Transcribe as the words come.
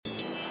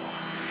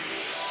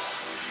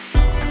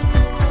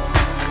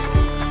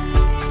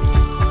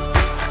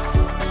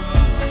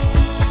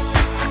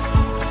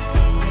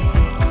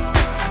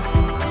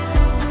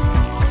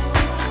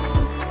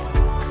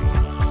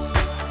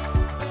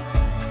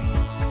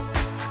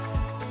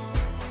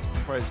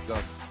Praise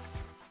God.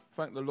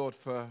 Thank the Lord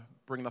for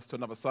bringing us to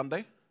another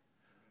Sunday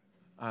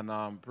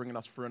and bringing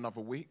us through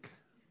another week.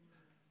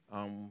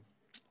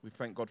 We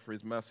thank God for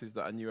his mercies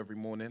that are new every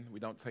morning. We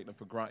don't take them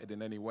for granted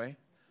in any way.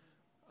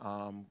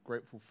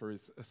 Grateful for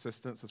his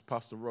assistance. As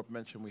Pastor Rob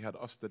mentioned, we had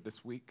Ofsted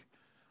this week.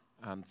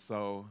 And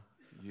so,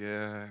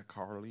 yeah,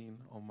 Caroline,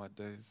 on my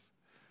days,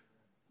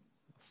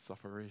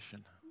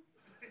 sufferation.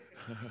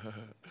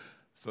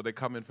 So they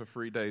come in for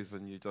 3 days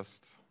and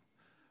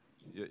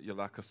you're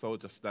like a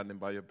soldier standing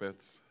by your bed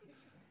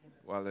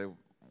while they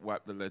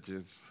wipe the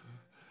ledges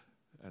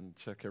and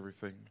check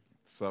everything.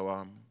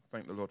 So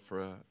thank the Lord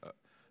for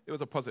it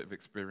was a positive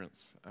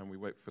experience, and we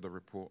wait for the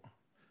report.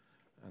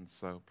 And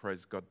so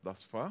praise God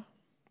thus far.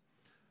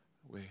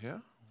 We're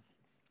here.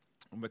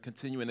 And we're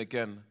continuing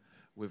again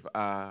with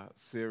our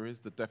series,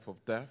 The Death of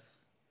Death.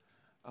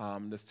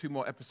 There's 2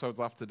 more episodes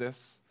after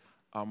this,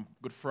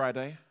 Good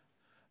Friday,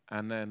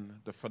 and then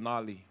the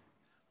finale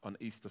on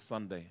Easter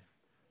Sunday,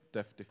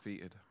 Death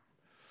Defeated.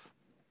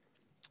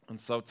 And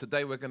so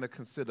today we're going to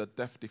consider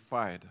Death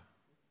Defied.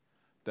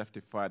 Death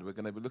Defied. We're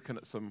going to be looking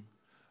at some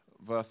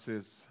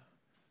verses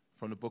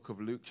from the book of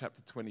Luke,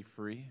 chapter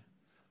 23,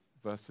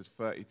 verses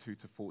 32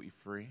 to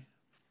 43.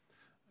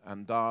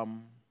 And I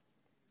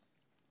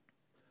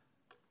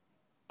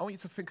want you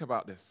to think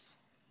about this.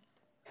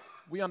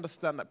 We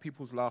understand that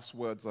people's last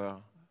words are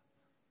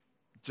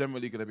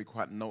generally going to be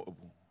quite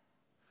notable.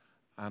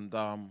 And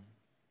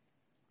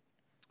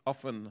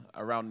often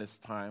around this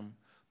time,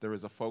 there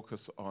is a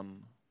focus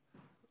on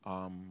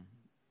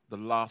the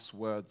last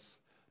words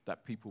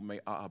that people may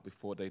utter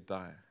before they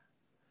die.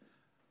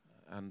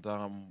 And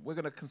we're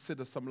going to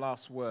consider some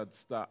last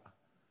words that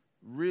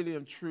really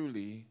and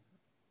truly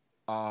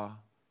are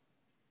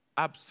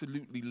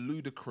absolutely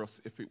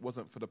ludicrous if it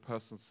wasn't for the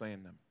person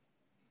saying them.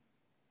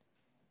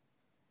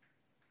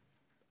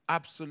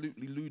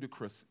 Absolutely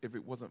ludicrous if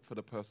it wasn't for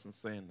the person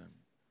saying them.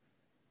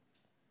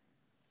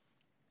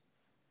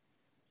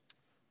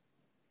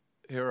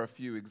 Here are a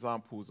few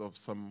examples of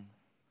some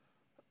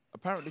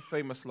apparently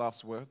famous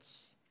last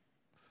words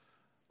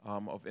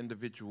of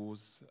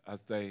individuals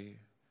as they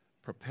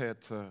prepare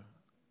to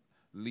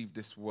leave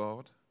this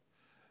world.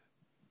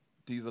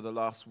 These are the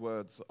last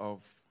words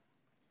of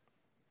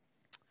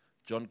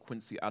John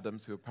Quincy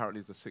Adams, who apparently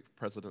is the 6th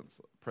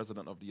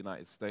president of the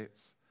United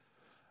States.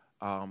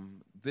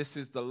 This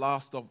is the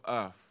last of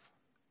earth.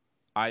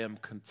 I am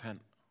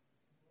content.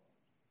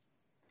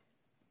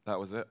 That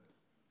was it.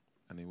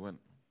 And he went.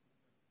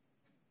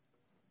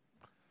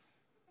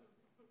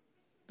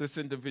 This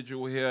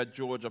individual here,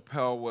 George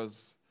Appel,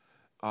 was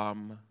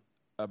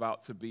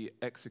about to be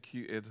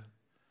executed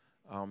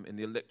in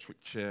the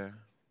electric chair.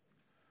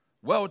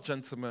 Well,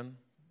 gentlemen,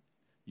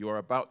 you are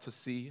about to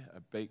see a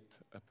baked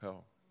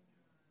Appel.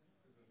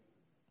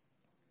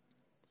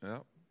 Yeah.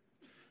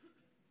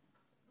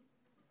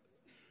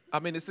 I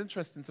mean, it's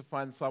interesting to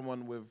find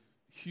someone with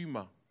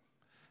humor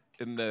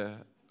in their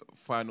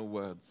final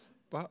words.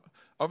 But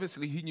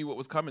obviously, he knew what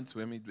was coming to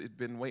him. He'd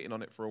been waiting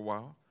on it for a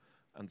while.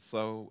 And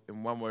so,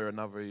 in one way or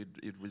another,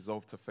 he'd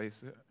resolved to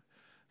face it.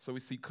 So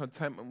we see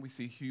contentment, we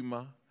see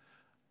humor.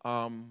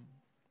 How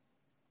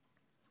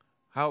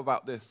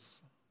about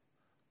this?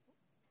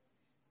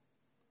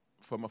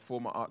 From a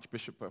former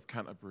Archbishop of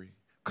Canterbury.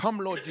 Come,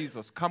 Lord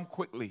Jesus, come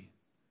quickly.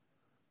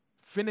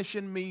 Finish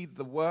in me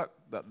the work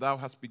that thou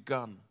hast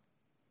begun.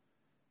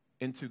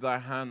 Into thy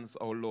hands,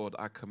 O Lord,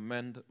 I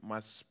commend my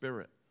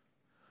spirit.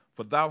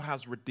 For thou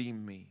hast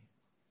redeemed me.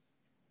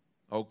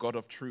 O God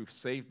of truth,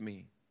 save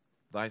me,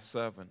 thy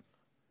servant,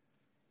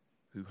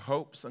 who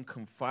hopes and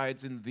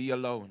confides in thee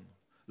alone.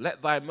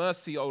 Let thy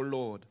mercy, O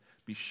Lord,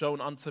 be shown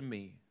unto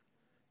me.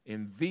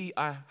 In thee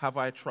have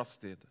I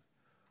trusted.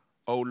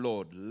 O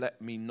Lord,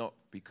 let me not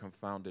be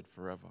confounded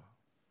forever.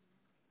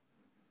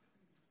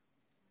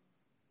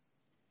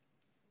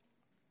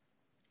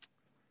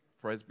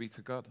 Praise be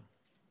to God.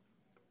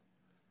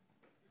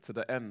 To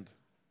the end,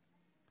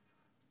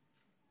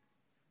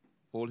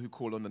 all who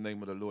call on the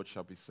name of the Lord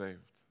shall be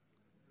saved.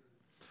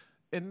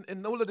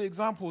 In all of the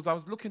examples, I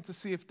was looking to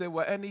see if there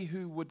were any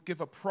who would give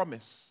a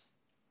promise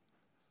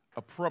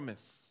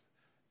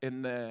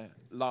in their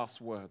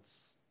last words.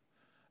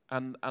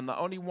 And the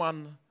only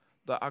one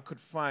that I could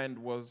find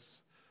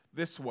was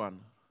this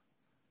one.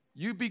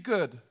 You be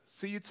good.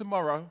 See you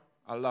tomorrow.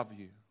 I love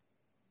you.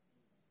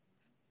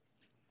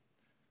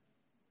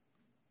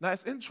 Now,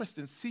 it's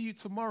interesting. See you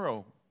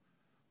tomorrow.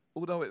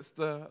 Although it's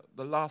the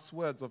last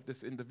words of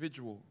this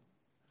individual.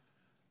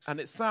 And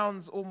it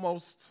sounds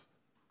almost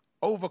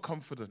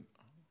overconfident,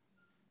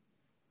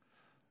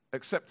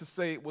 except to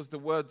say it was the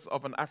words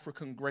of an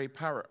African grey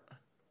parrot,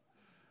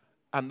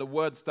 and the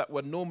words that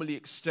were normally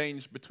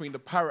exchanged between the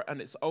parrot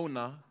and its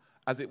owner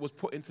as it was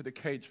put into the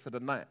cage for the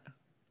night.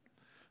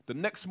 The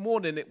next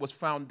morning it was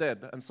found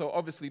dead, and so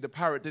obviously the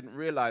parrot didn't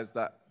realize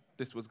that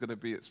this was going to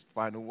be its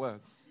final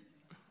words.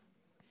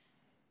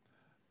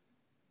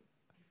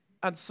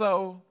 And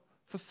so,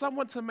 for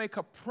someone to make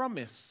a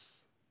promise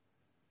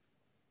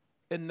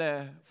in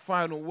their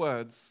final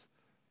words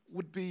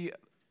would be,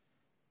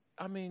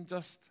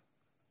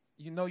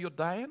 you know you're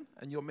dying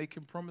and you're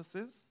making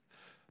promises?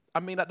 I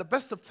mean, at the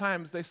best of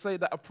times, they say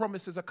that a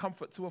promise is a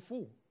comfort to a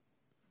fool.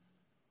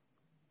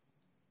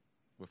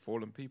 We're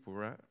fallen people,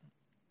 right?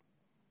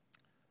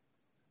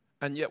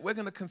 And yet we're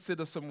going to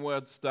consider some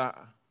words that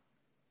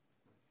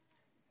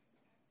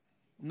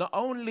not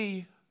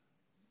only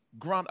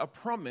grant a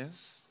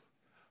promise,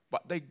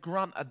 but they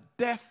grant a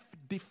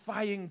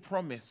death-defying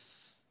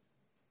promise.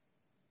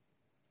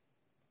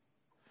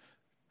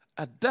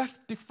 A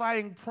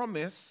death-defying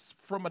promise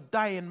from a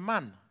dying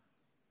man.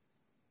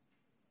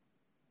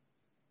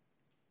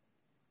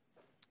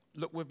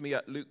 Look with me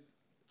at Luke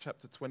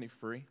chapter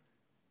 23.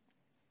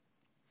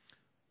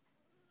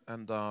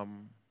 And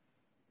then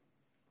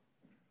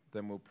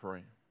we'll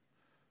pray.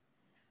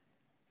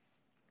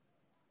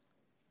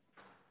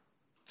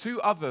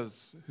 2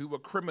 others who were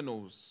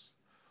criminals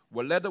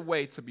were led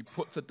away to be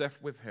put to death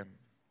with him.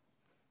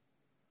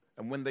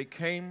 And when they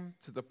came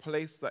to the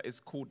place that is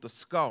called the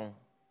Skull,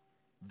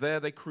 there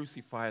they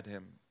crucified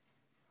him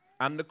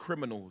and the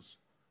criminals,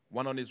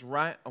 one on his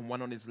right and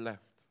one on his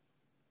left.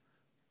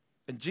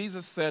 And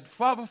Jesus said,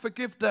 "Father,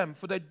 forgive them,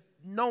 for they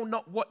know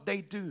not what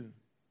they do."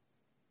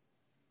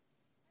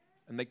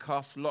 And they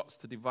cast lots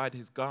to divide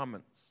his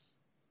garments.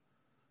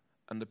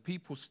 And the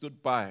people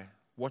stood by,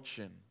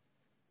 watching.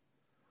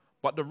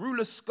 But the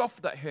rulers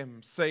scoffed at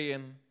him,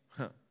 saying,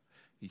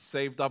 "He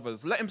saved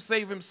others. Let him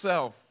save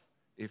himself,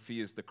 if he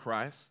is the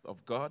Christ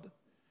of God,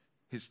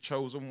 his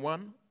chosen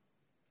one."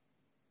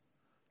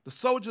 The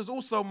soldiers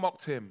also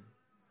mocked him,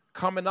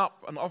 coming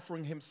up and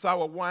offering him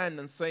sour wine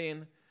and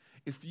saying,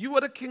 "If you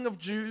are the King of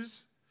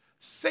Jews,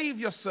 save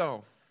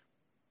yourself."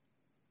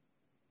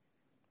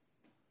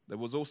 There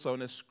was also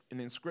an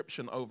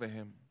inscription over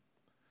him,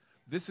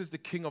 "This is the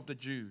King of the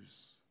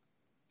Jews."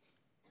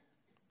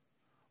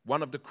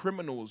 One of the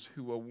criminals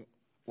who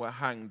were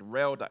hanged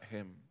railed at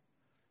him,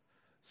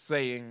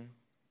 saying,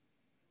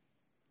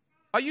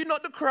 "Are you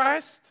not the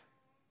Christ?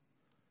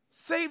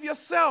 Save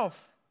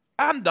yourself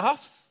and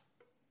us."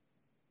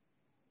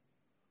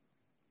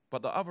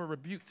 But the other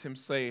rebuked him,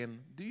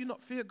 saying, "Do you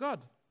not fear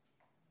God,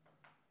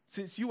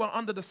 since you are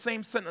under the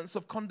same sentence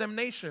of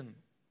condemnation?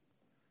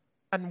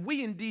 And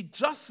we indeed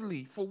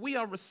justly, for we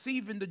are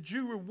receiving the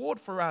due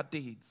reward for our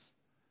deeds.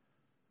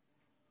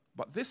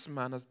 But this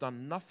man has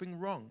done nothing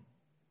wrong."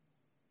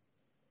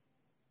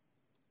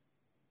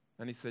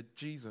 And he said,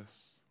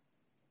 "Jesus,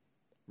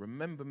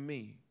 remember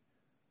me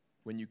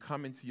when you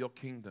come into your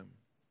kingdom."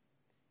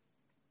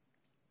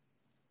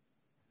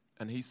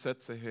 And he said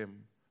to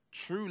him,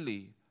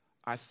 "Truly,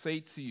 I say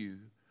to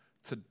you,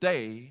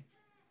 today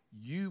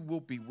you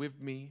will be with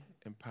me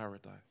in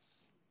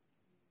paradise."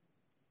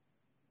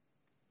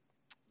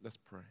 Let's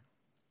pray.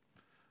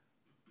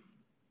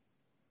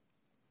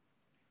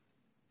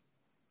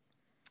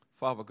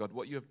 Father God,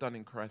 what you have done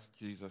in Christ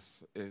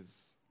Jesus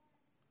is,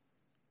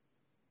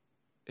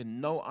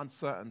 in no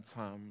uncertain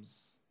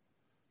terms,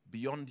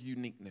 beyond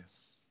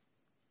uniqueness.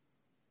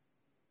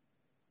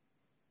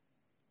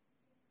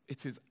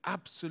 It is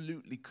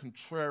absolutely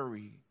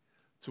contrary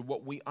to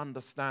what we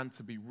understand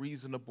to be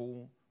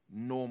reasonable,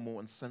 normal,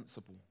 and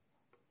sensible.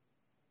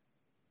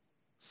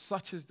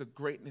 Such is the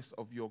greatness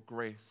of your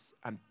grace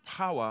and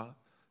power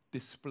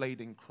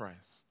displayed in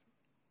Christ.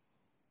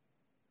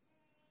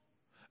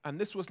 And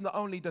this was not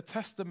only the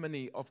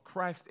testimony of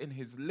Christ in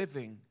his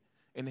living,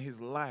 in his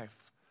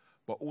life,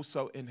 but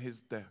also in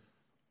his death.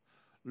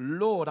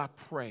 Lord, I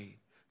pray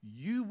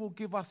you will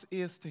give us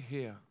ears to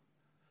hear.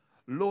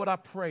 Lord, I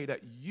pray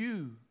that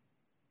you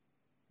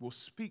will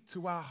speak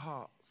to our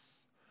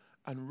hearts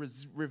and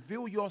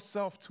reveal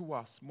yourself to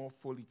us more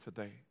fully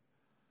today,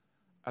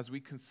 as we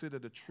consider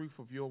the truth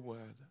of your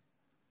word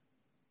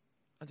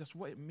and just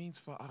what it means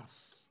for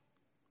us.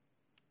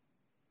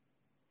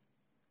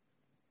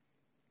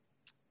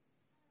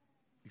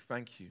 We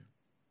thank you,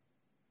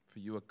 for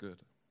you are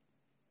good.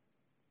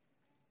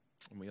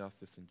 And we ask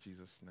this in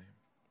Jesus' name.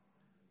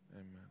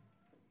 Amen.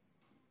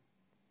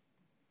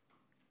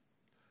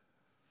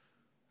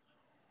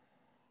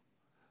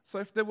 So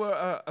if there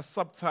were a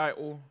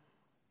subtitle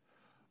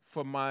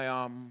for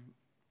my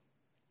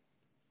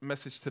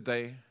message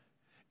today,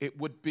 it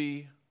would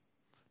be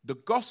 "The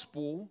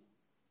Gospel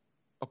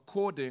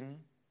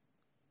According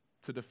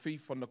to the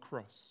Thief on the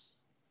Cross."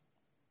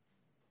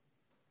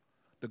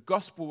 The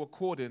Gospel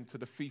according to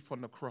the thief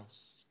on the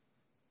cross.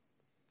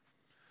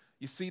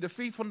 You see, the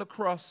thief on the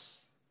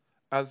cross,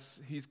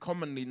 as he's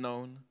commonly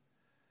known,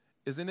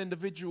 is an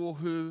individual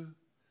who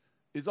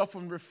is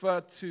often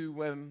referred to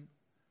when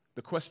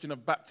the question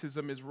of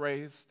baptism is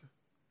raised.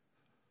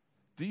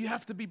 Do you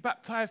have to be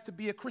baptized to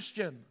be a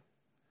Christian,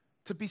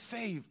 to be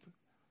saved?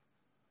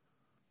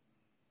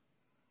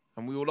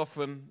 And we will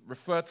often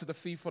refer to the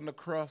thief on the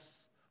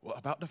cross. What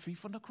about the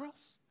thief on the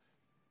cross?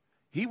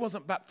 He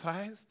wasn't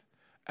baptized,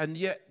 and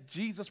yet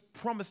Jesus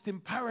promised him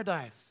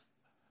paradise.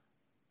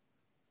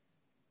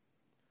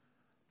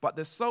 But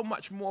there's so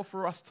much more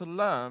for us to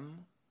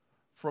learn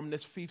from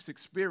this thief's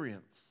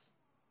experience,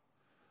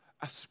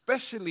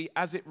 especially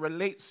as it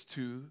relates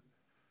to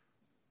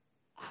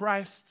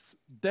Christ's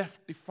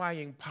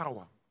death-defying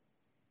power.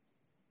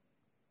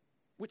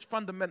 which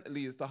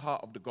fundamentally is the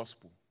heart of the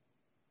gospel.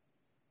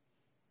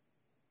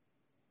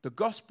 The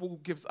gospel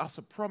gives us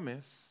a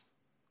promise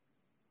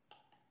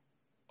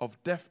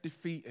of death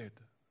defeated,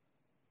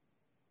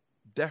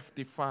 death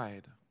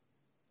defied.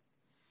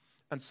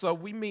 And so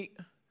we meet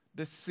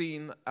this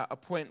scene at a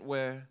point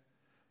where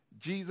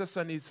Jesus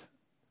and his,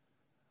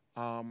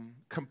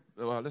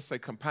 let's say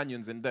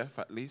companions in death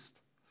at least,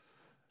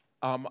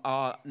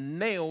 are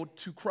nailed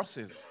to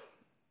crosses.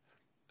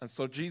 And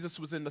so Jesus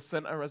was in the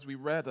center, as we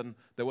read, and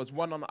there was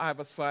one on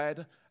either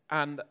side.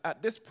 And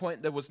at this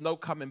point, there was no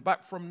coming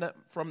back from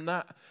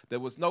that. There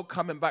was no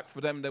coming back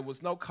for them. There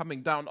was no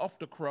coming down off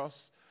the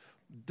cross.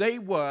 They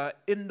were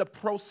in the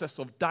process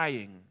of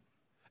dying,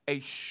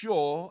 a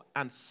sure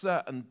and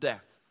certain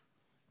death.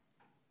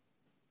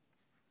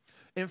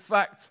 In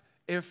fact,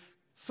 if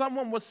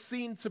someone was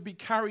seen to be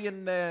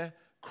carrying their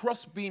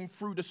crossbeam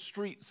through the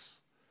streets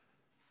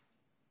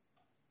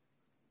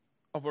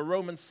of a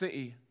Roman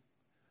city,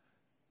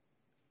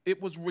 it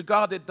was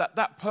regarded that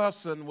that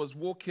person was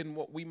walking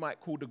what we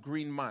might call the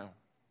Green Mile.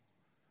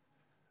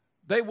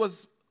 They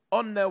was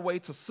on their way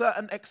to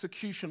certain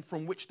execution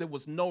from which there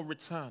was no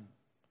return.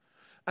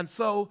 And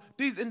so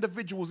these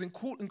individuals,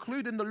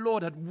 including the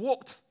Lord, had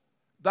walked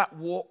that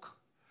walk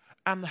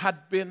and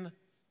had been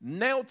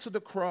nailed to the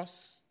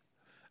cross.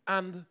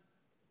 And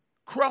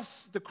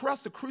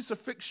the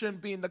crucifixion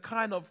being the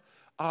kind of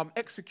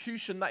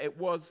execution that it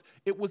was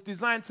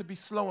designed to be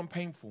slow and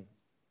painful.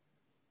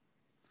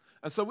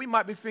 And so we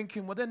might be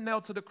thinking, well, they're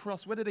nailed to the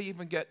cross. Where did they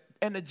even get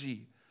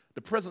energy,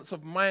 the presence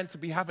of mind to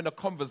be having a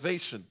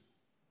conversation?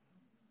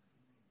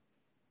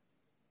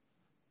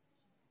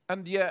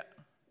 And yet,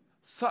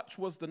 such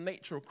was the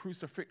nature of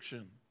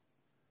crucifixion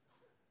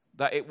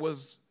that it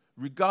was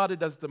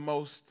regarded as the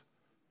most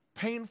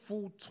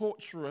painful,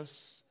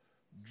 torturous,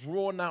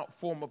 drawn-out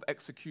form of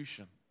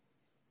execution.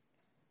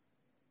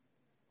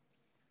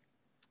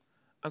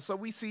 And so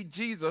we see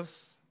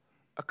Jesus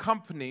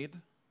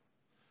accompanied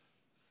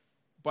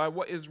by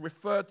what is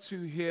referred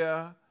to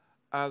here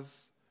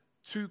as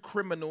two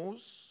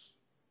criminals,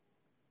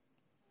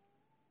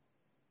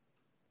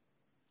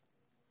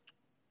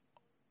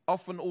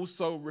 often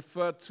also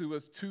referred to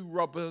as two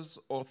robbers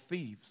or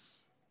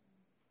thieves.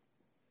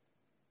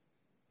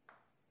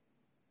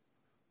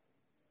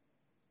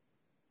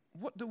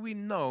 What do we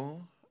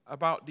know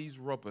about these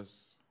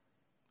robbers?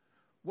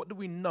 What do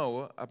we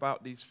know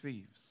about these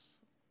thieves?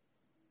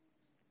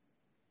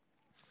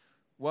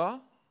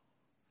 Well,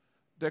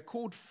 they're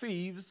called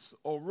thieves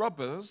or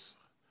robbers,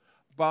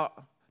 but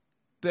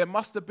there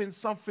must have been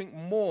something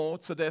more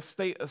to their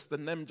status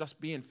than them just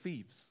being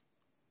thieves.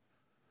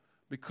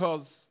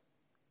 Because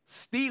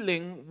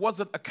stealing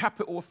wasn't a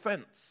capital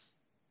offense.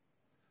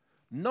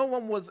 No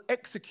one was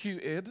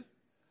executed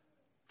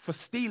for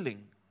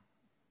stealing.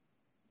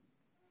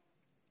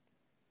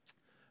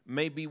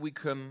 Maybe we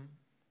can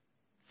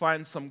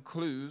find some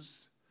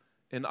clues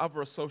in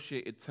other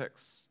associated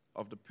texts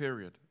of the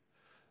period.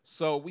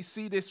 So we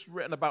see this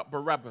written about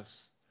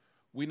Barabbas.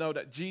 We know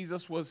that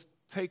Jesus was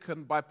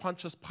taken by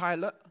Pontius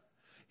Pilate.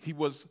 He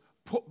was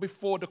put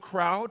before the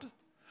crowd,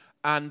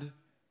 and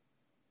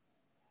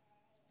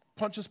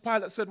Pontius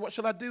Pilate said, "What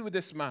shall I do with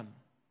this man?"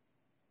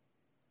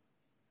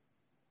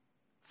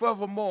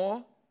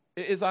 Furthermore,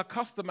 it is our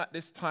custom at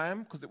this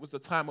time, because it was the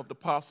time of the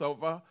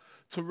Passover,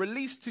 to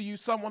release to you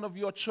someone of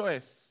your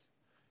choice.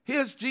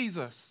 Here's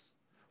Jesus.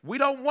 We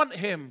don't want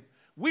him.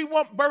 We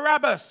want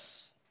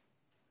Barabbas,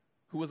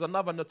 who was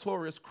another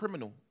notorious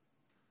criminal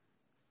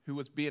who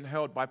was being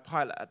held by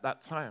Pilate at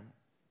that time.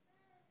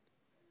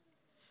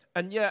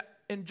 And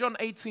yet, in John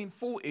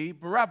 18:40,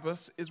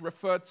 Barabbas is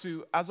referred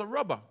to as a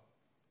robber.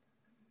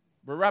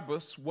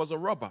 Barabbas was a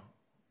robber.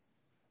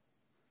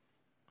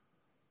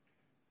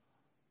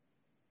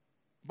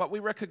 But we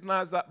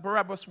recognize that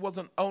Barabbas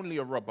wasn't only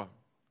a robber.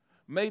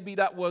 Maybe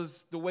that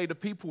was the way the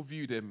people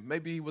viewed him.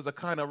 Maybe he was a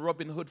kind of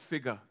Robin Hood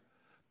figure,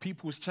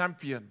 people's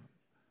champion.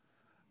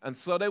 And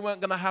so they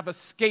weren't going to have a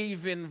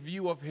scathing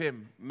view of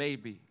him,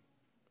 maybe.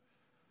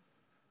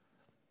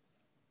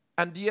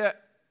 And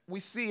yet, we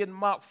see in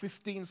Mark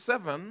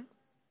 15:7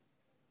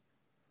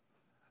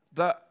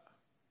 that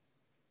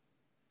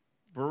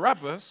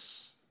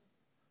Barabbas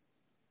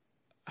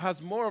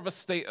has more of a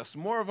status,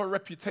 more of a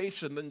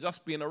reputation than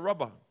just being a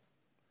robber.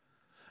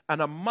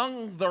 And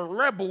among the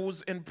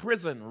rebels in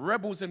prison,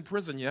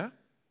 yeah,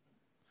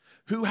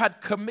 who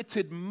had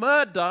committed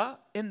murder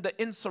in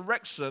the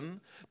insurrection,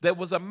 there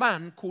was a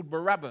man called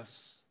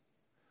Barabbas.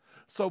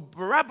 So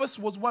Barabbas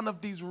was one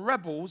of these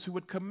rebels who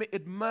had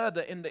committed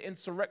murder in the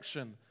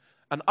insurrection,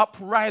 an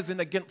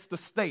uprising against the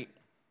state.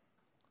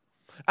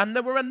 And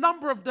there were a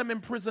number of them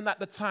in prison at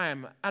the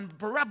time, and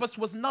Barabbas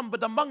was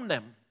numbered among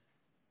them.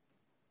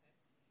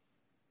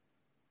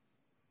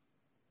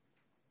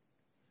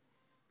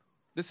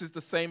 This is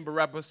the same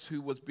Barabbas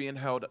who was being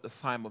held at the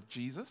time of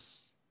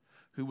Jesus,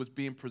 who was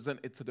being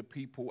presented to the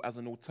people as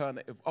an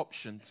alternative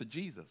option to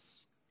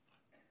Jesus.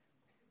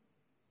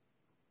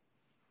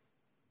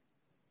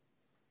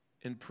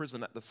 In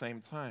prison at the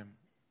same time.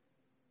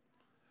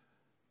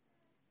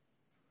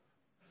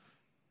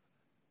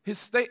 his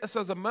status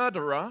as a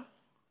murderer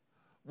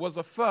was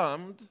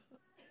affirmed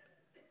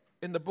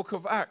in the book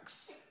of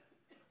Acts,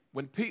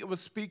 when Peter was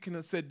speaking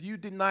and said, "You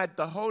denied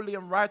the holy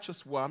and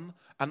righteous one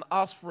and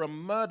asked for a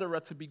murderer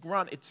to be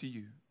granted to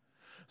you."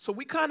 So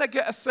we kind of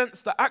get a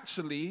sense that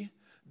actually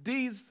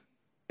these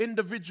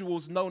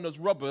individuals known as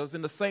robbers,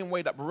 in the same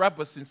way that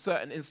Barabbas in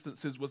certain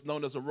instances was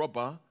known as a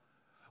robber,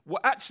 were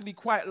actually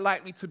quite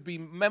likely to be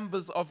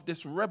members of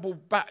this rebel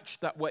batch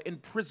that were in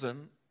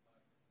prison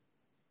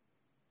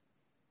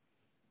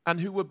and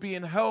who were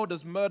being held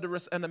as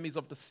murderous enemies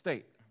of the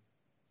state.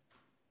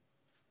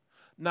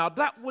 Now,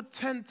 that would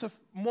tend to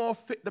more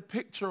fit the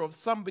picture of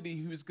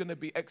somebody who is going to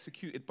be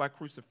executed by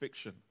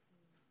crucifixion.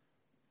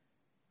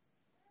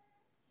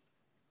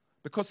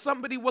 Because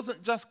somebody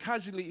wasn't just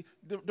casually,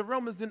 the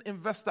Romans didn't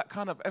invest that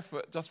kind of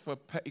effort just for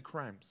petty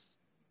crimes.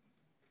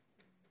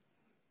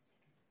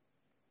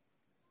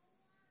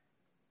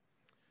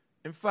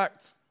 In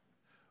fact,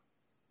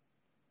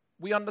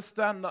 we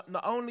understand that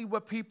not only were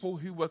people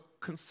who were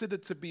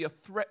considered to be a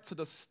threat to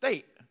the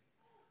state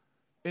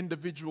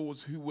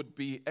individuals who would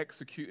be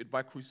executed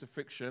by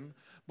crucifixion,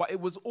 but it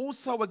was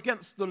also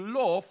against the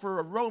law for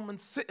a Roman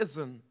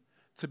citizen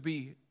to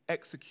be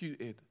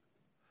executed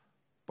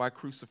by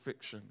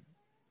crucifixion.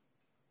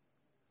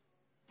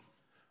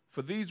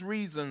 For these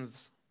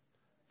reasons,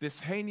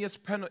 this heinous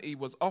penalty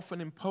was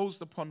often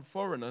imposed upon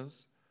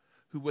foreigners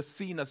who were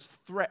seen as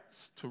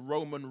threats to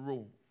Roman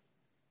rule.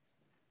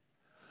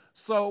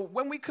 So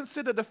when we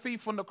consider the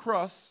thief on the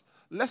cross,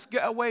 let's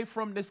get away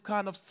from this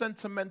kind of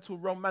sentimental,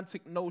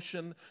 romantic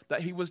notion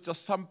that he was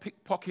just some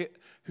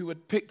pickpocket who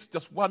had picked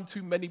just one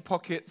too many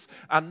pockets,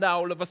 and now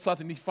all of a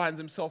sudden he finds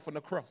himself on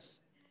the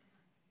cross.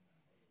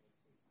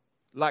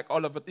 Like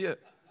Oliver, yeah.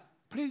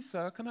 Please,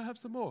 sir, can I have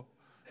some more?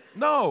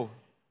 No.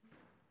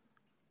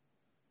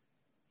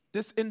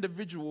 This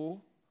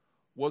individual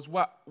was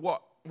what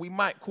we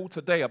might call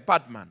today a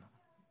bad man.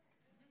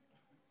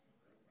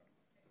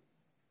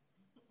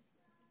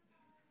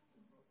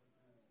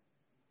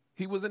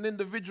 He was an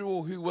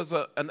individual who was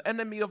an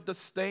enemy of the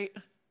state,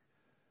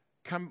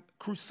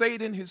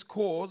 crusading his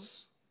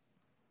cause,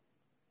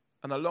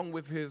 and along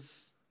with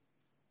his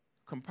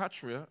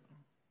compatriot,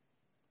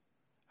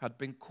 had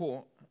been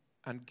caught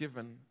and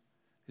given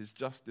his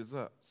just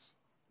deserts.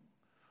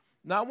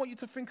 Now I want you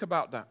to think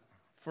about that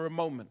for a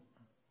moment.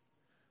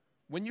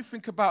 When you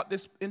think about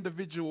this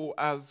individual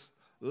as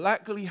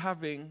likely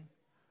having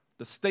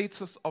the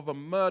status of a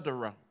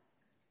murderer,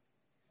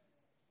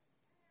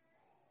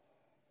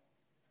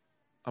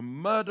 a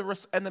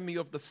murderous enemy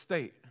of the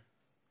state,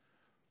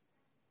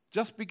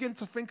 just begin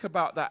to think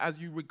about that as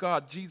you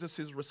regard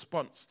Jesus'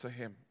 response to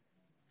him.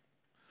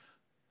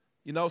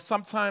 You know,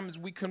 sometimes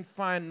we can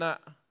find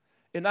that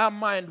in our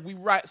mind we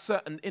write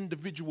certain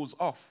individuals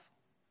off.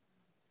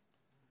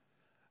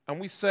 And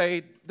we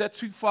say, they're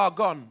too far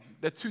gone,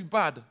 they're too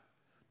bad,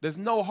 there's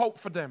no hope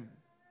for them,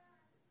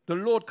 the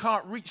Lord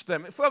can't reach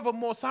them.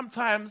 Furthermore,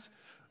 sometimes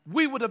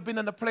we would have been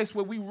in a place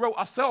where we wrote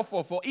ourselves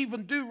off, or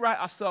even do write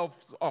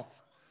ourselves off.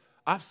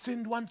 I've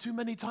sinned one too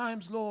many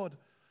times, Lord.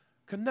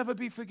 Can never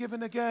be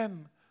forgiven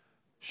again.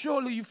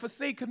 Surely you've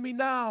forsaken me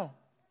now.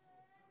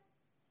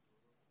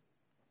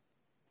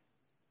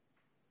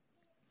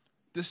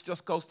 This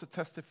just goes to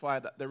testify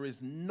that there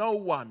is no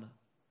one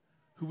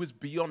who is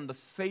beyond the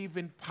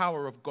saving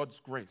power of God's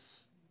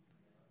grace.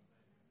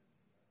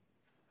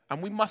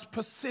 And we must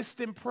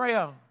persist in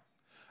prayer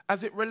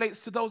as it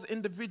relates to those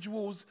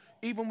individuals,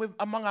 even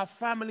among our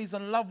families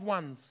and loved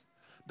ones,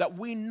 that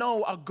we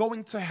know are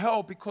going to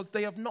hell because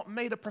they have not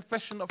made a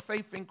profession of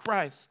faith in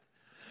Christ.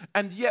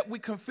 And yet we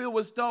can feel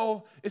as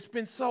though it's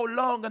been so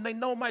long and they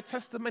know my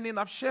testimony and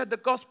I've shared the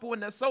gospel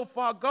and they're so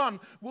far gone.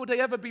 Will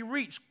they ever be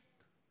reached?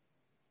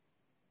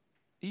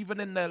 Even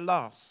in their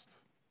last,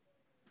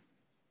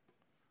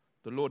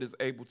 the Lord is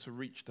able to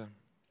reach them.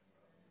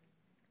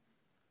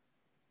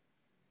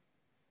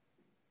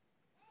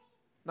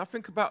 Now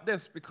think about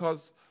this,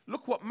 because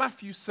look what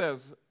Matthew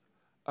says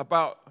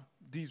about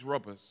these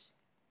robbers.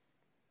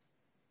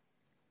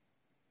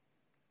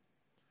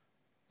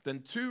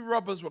 Then 2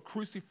 robbers were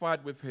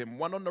crucified with him,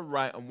 one on the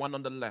right and one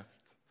on the left.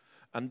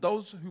 And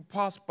those who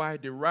passed by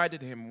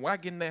derided him,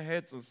 wagging their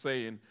heads and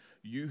saying,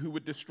 "You who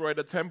would destroy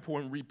the temple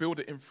and rebuild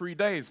it in 3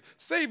 days,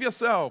 save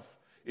yourself.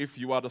 If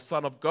you are the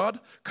Son of God,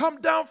 come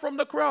down from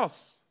the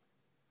cross."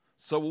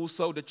 So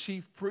also the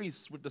chief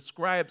priests with the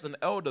scribes and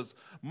elders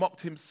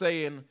mocked him,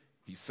 saying,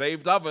 "He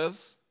saved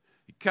others.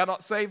 He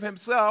cannot save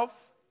himself.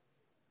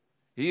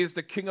 He is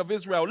the King of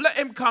Israel. Let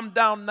him come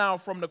down now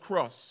from the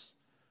cross,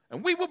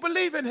 and we will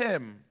believe in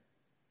him.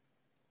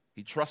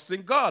 He trusts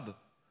in God.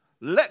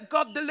 Let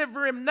God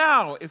deliver him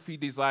now if he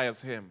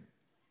desires him.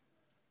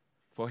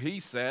 For he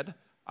said,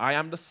 I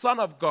am the Son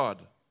of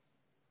God."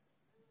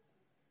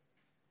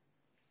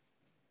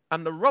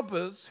 And the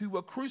robbers who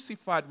were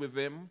crucified with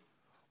him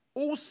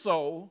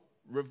also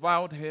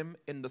reviled him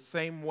in the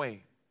same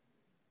way.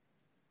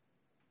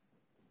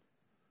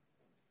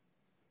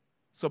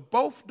 So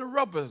both the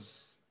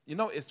robbers, you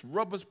know, it's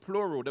robbers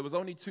plural. There was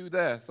only 2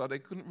 there, so they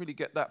couldn't really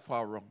get that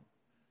far wrong.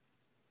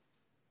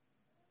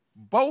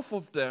 both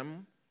of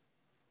them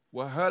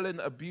were hurling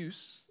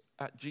abuse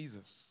at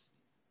Jesus.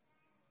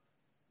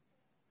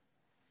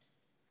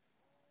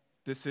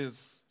 This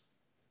is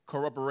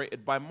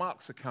corroborated by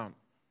Mark's account.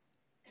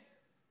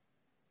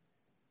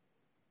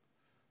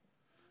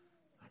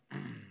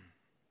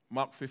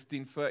 Mark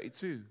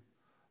 15:32.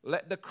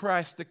 Let the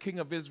Christ, the King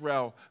of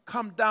Israel,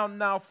 come down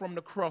now from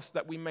the cross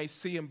that we may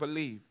see and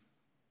believe.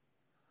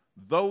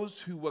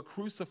 Those who were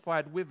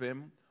crucified with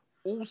him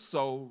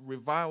also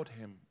reviled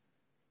him.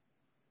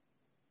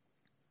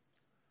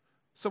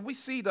 So we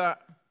see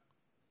that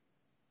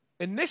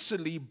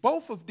initially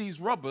both of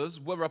these robbers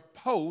were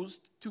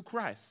opposed to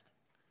Christ.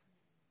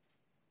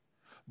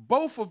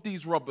 Both of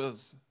these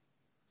robbers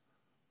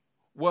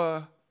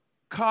were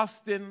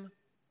casting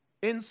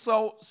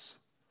insults,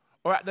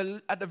 or at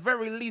the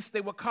very least,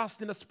 they were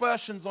casting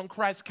aspersions on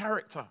Christ's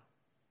character.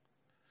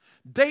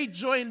 They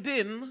joined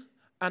in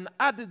and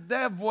added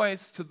their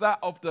voice to that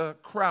of the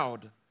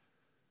crowd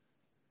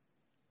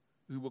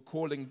who were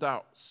calling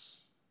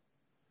doubts,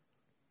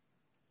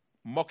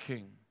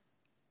 mocking.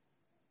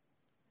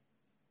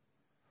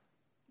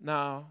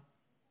 Now,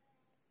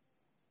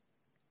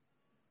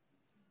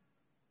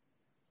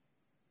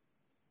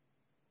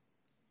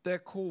 their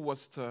call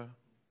was to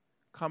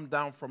come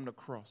down from the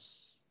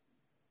cross,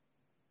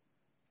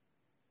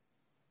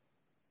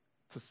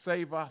 to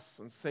save us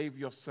and save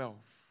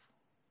yourself.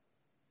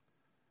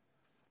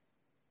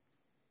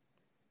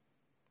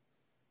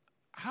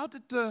 How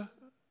did the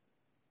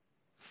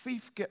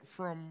thief get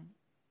from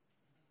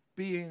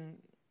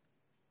being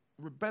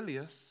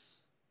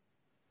rebellious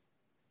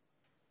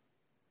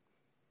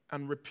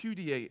and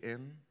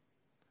repudiating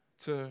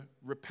to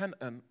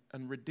repentant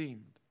and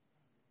redeemed?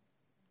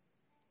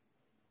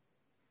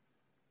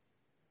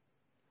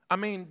 I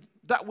mean,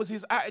 that was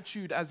his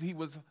attitude as he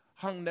was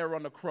hung there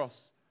on the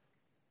cross.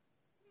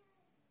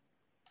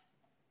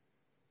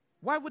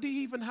 Why would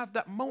he even have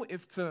that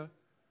motive to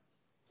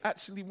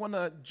actually want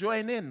to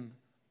join in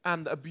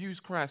and abuse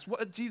Christ? What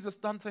had Jesus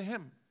done to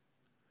him?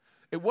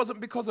 It wasn't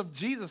because of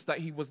Jesus that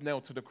he was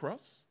nailed to the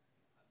cross.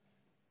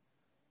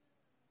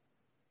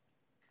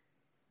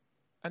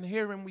 And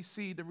herein we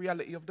see the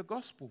reality of the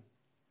gospel.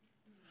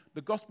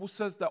 The gospel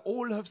says that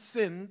all have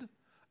sinned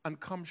and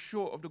come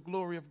short of the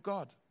glory of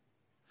God.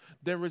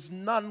 There is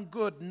none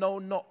good, no,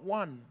 not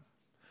one.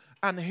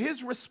 And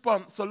his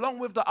response, along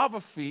with the other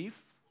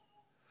thief,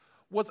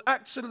 was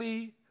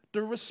actually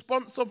the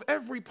response of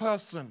every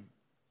person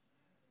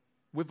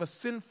with a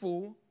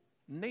sinful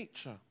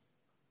nature.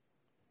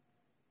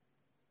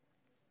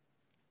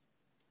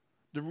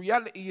 The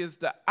reality is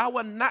that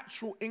our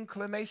natural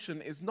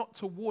inclination is not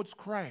towards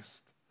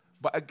Christ,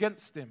 but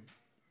against him.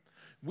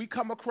 We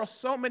come across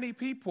so many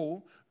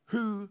people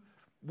who,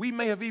 we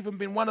may have even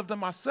been one of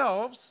them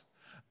ourselves,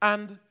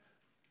 and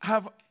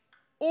have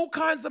all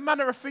kinds of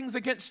manner of things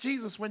against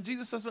Jesus when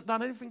Jesus hasn't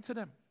done anything to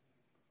them.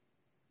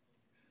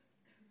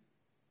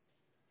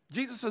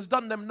 Jesus has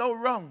done them no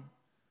wrong.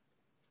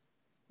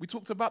 We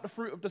talked about the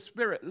fruit of the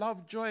Spirit: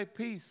 love, joy,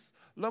 peace,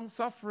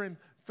 long-suffering,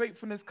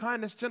 faithfulness,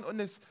 kindness,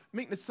 gentleness,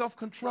 meekness,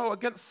 self-control.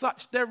 Against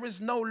such there is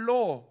no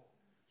law.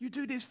 You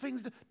do these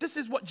things. This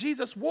is what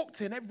Jesus walked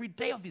in every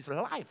day of his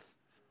life.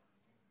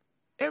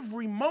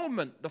 Every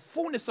moment, the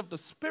fullness of the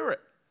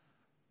Spirit,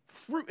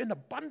 fruit in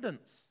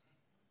abundance.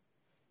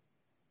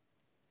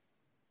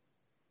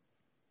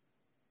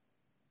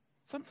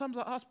 Sometimes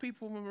I ask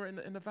people when we're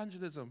in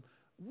evangelism,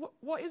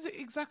 what is it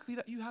exactly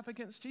that you have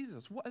against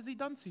Jesus? What has he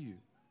done to you?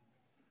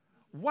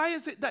 Why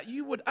is it that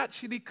you would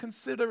actually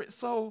consider it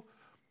so,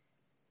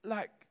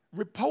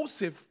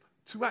 repulsive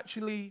to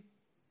actually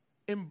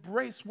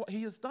embrace what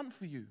he has done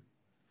for you?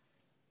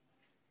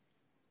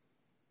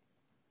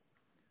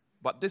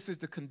 But this is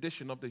the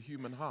condition of the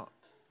human heart.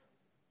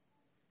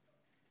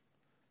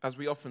 As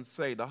we often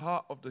say, the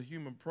heart of the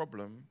human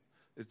problem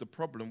is the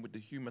problem with the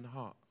human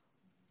heart.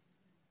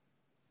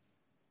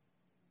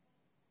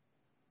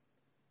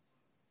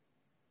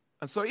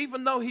 And so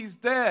even though he's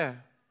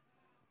there,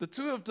 the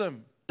two of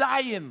them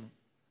dying,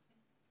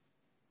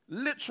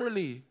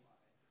 literally,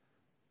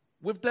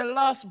 with their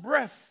last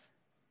breath,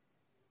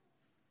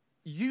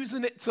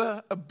 using it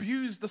to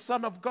abuse the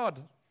Son of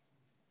God.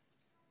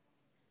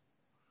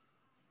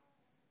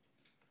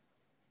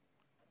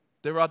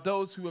 There are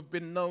those who have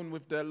been known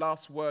with their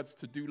last words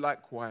to do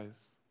likewise.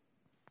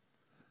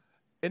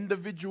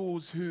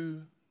 Individuals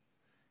who,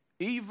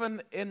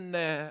 even in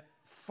their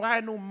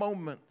final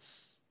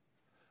moments,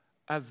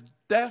 as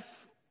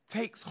death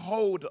takes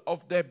hold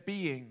of their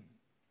being,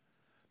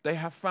 they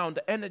have found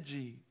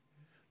energy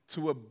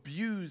to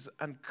abuse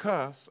and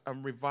curse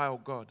and revile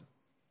God.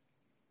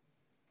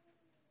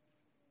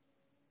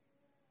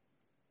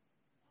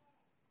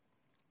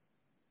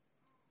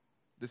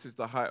 This is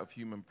the height of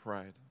human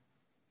pride.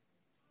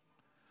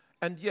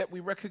 And yet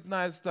we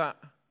recognize that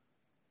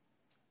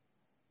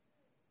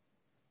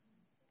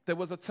there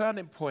was a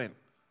turning point.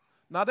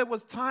 Now, there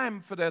was time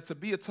for there to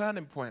be a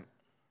turning point,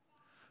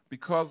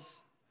 because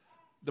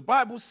the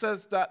Bible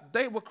says that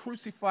they were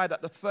crucified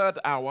at the 3rd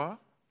hour,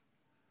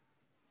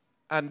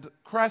 and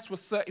Christ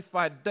was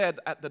certified dead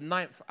at the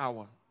 9th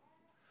hour.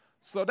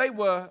 So they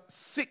were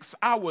 6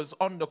 hours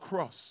on the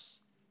cross.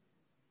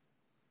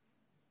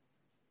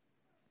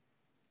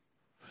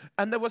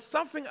 And there was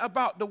something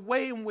about the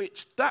way in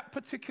which that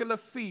particular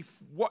thief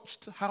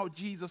watched how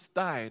Jesus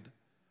died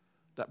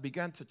that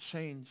began to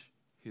change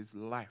his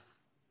life,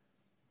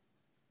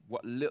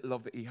 what little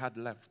of it he had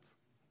left.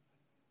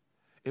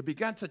 It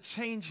began to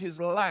change his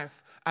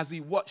life as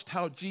he watched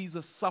how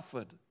Jesus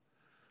suffered.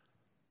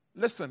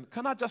 Listen,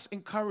 can I just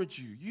encourage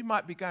you? You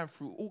might be going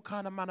through all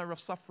kind of manner of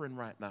suffering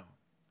right now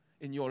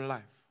in your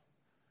life.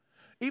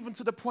 Even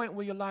to the point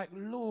where you're like,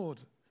 Lord,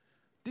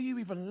 do you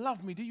even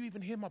love me? Do you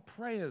even hear my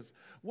prayers?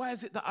 Why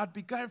is it that I'd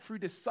be going through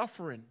this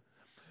suffering?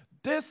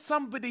 There's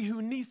somebody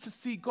who needs to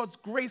see God's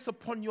grace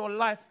upon your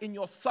life in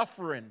your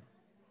suffering.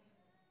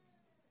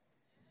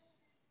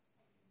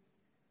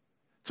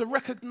 To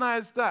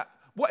recognize that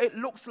what it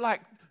looks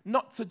like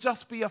not to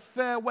just be a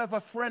fair weather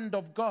friend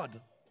of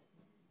God.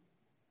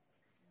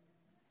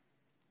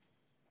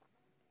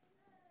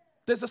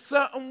 There's a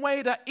certain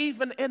way that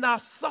even in our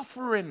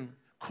suffering,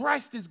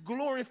 Christ is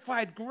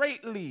glorified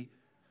greatly.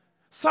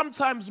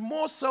 Sometimes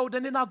more so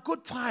than in our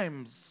good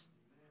times.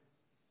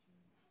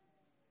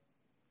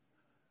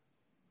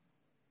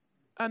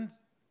 And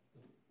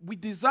we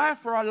desire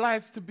for our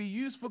lives to be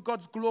used for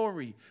God's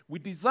glory. We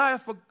desire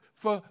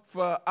for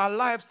our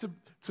lives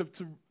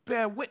to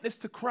bear witness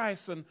to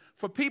Christ and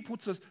for people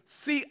to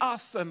see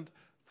us and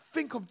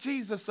think of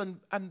Jesus and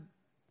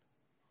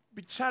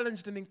be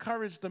challenged and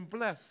encouraged and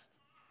blessed.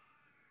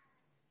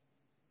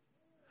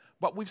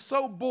 But we've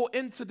so bought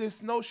into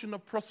this notion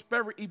of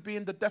prosperity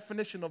being the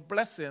definition of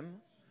blessing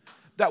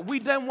that we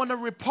then want to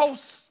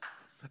repulse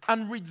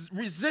and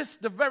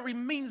resist the very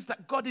means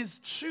that God is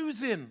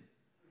choosing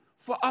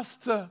for us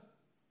to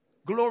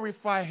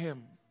glorify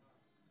Him.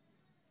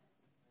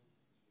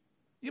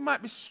 You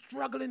might be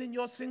struggling in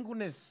your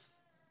singleness,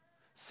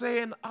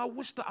 saying, I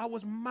wish that I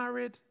was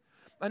married.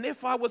 And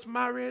if I was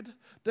married,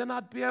 then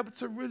I'd be able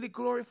to really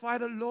glorify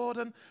the Lord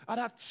and I'd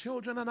have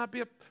children and I'd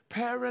be a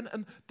parent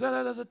and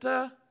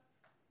da-da-da-da-da.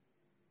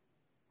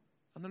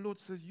 And the Lord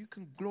says, you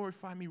can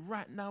glorify me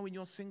right now in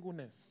your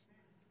singleness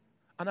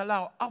and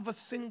allow other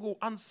single,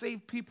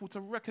 unsaved people to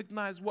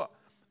recognize what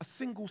a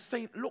single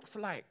saint looks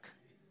like.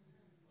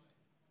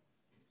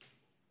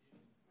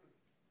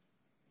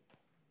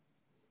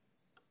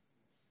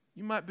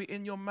 You might be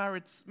in your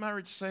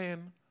marriage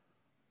saying,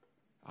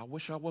 I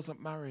wish I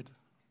wasn't married.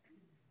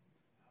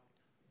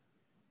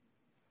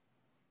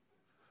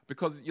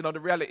 Because, the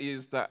reality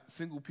is that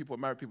single people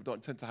and married people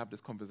don't tend to have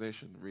this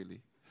conversation,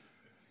 really.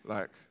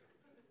 Like,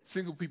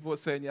 single people are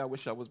saying, yeah, I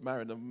wish I was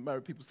married, and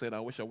married people saying,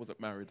 I wish I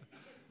wasn't married.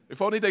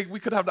 If only we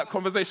could have that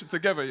conversation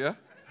together, yeah?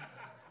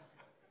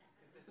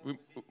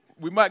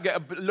 We might get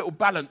a little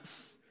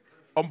balance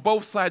on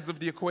both sides of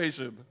the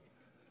equation.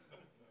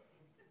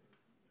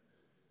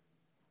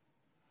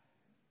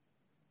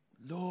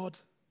 Lord,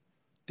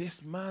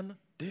 this man,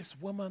 this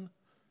woman,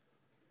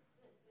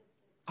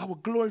 I will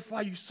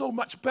glorify you so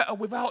much better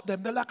without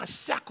them. They're like a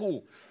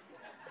shackle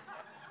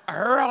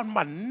around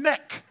my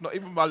neck. Not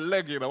even my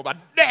leg, my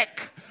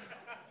neck.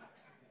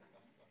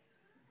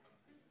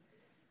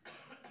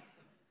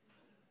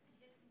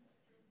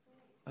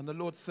 And the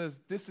Lord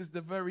says, this is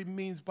the very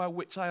means by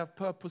which I have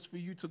purpose for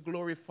you to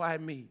glorify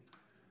me.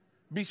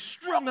 Be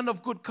strong and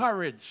of good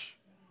courage.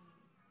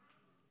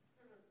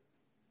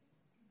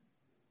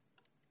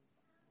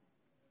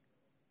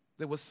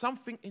 There was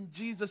something in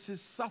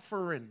Jesus'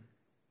 suffering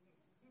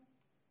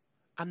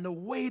and the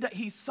way that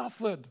he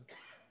suffered.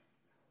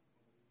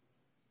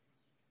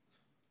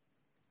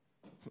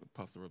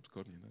 Pastor Rob's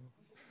gone,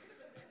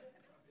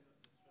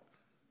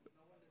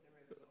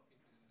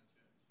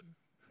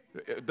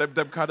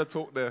 Them kind of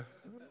talk there.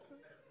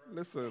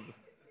 Listen.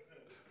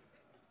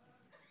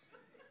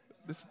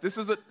 This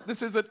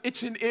is an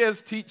itching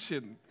ears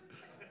teaching.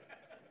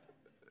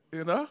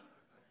 This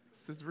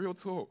is real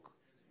talk.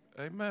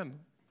 Amen.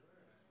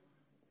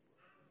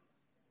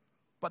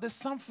 But there's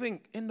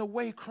something in the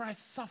way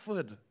Christ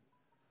suffered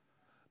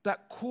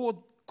that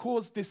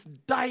caused this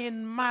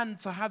dying man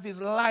to have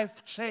his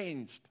life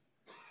changed.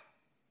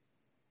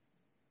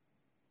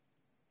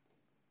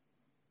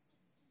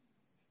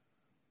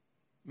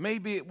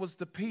 Maybe it was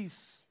the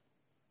peace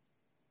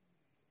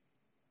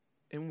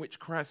in which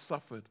Christ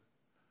suffered.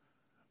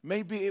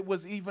 Maybe it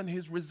was even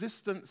his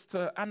resistance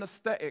to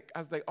anesthetic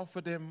as they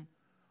offered him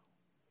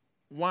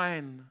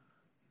wine,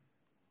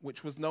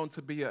 which was known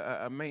to be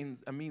a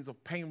means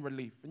of pain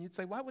relief. And you'd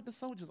say, why would the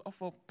soldiers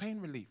offer pain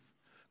relief?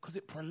 Because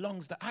it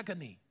prolongs the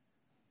agony.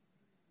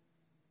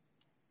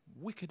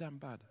 Wicked and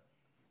bad.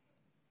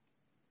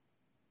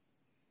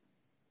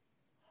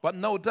 But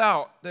no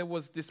doubt there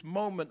was this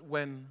moment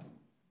when,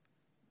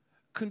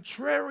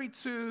 contrary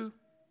to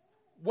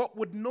what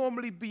would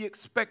normally be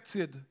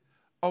expected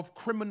of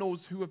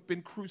criminals who have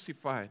been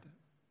crucified,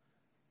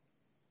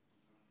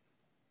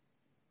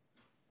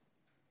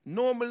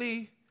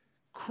 normally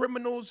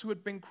criminals who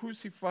had been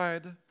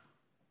crucified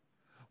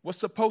were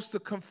supposed to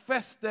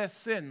confess their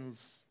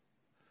sins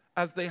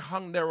as they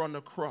hung there on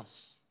the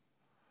cross.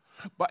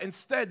 But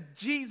instead,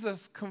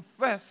 Jesus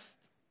confessed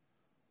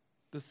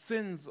the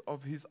sins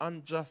of his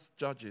unjust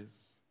judges.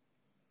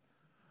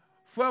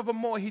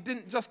 Furthermore, he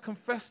didn't just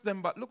confess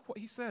them, but look what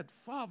he said.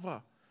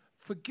 Father,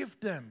 forgive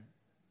them,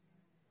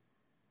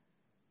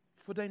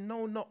 for they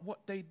know not what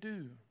they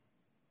do.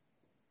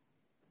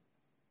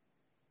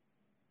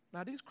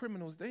 Now, these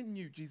criminals, they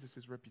knew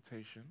Jesus'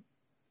 reputation.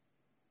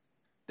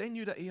 They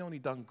knew that he only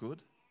done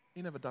good.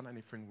 He never done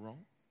anything wrong.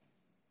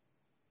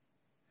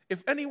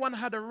 If anyone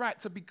had a right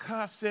to be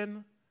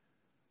cursing,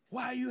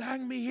 why you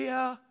hang me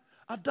here?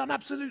 I've done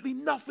absolutely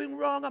nothing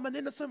wrong. I'm an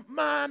innocent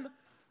man.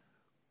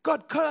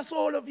 God curse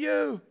all of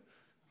you.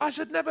 I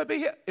should never be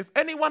here. If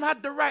anyone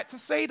had the right to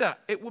say that,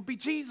 it would be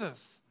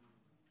Jesus.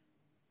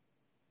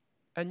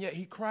 And yet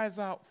he cries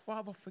out,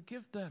 Father,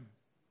 forgive them.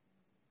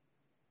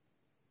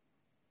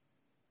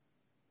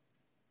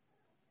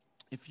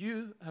 If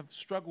you have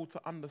struggled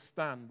to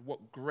understand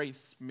what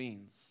grace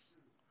means,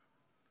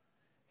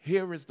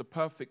 here is the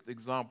perfect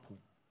example.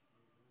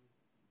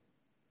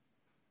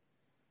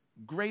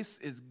 Grace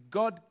is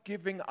God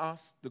giving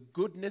us the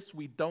goodness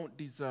we don't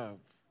deserve.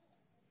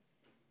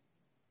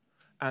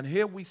 And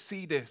here we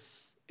see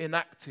this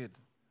enacted,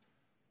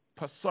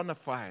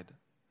 personified,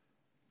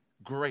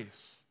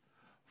 grace.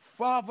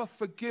 Father,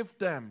 forgive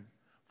them,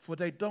 for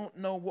they don't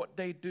know what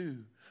they do.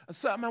 A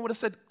certain man would have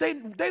said,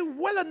 they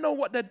well know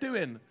what they're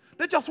doing.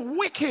 They're just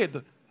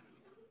wicked,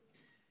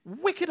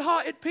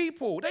 wicked-hearted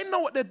people. They know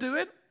what they're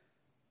doing.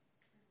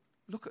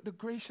 Look at the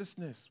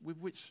graciousness with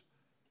which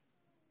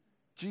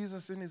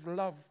Jesus, in his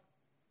love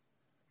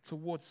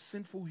towards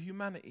sinful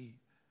humanity,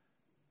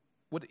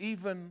 would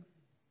even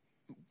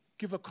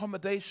give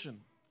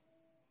accommodation.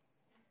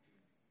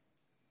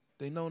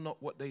 They know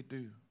not what they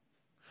do.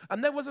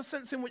 And there was a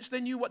sense in which they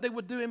knew what they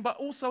were doing, but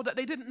also that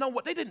they didn't know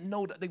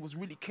that they was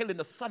really killing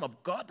the Son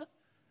of God,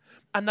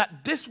 and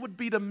that this would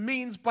be the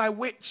means by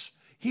which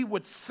he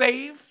would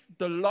save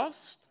the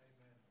lost.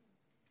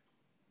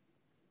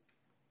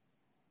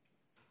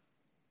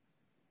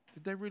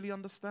 Did they really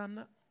understand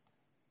that?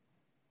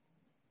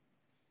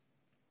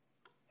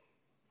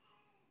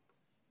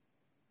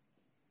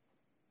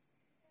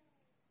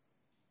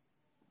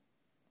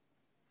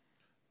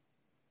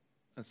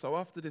 And so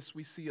after this,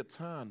 we see a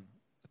turn,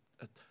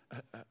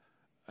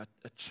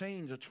 a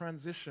change, a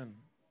transition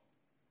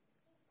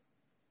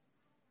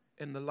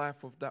in the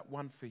life of that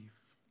one thief.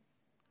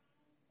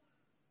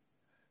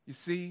 You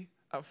see,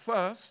 at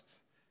first,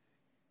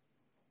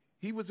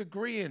 he was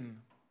agreeing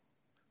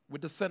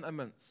with the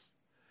sentiments.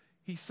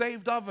 He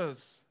saved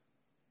others.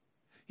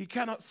 He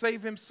cannot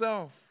save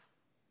himself.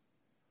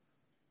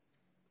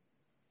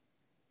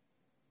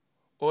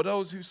 Or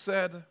those who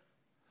said,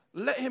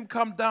 let him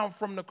come down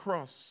from the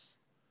cross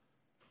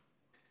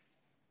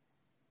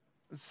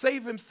and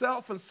save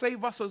himself and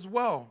save us as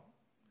well.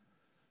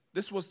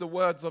 This was the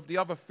words of the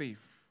other thief.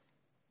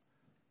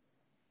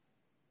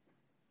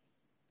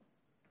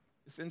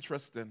 It's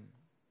interesting.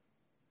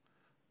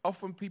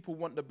 Often people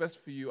want the best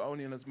for you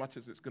only in as much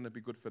as it's going to be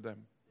good for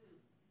them.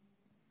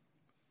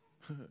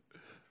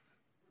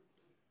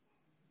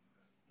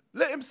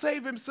 Let him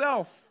save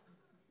himself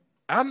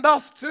and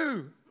us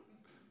too.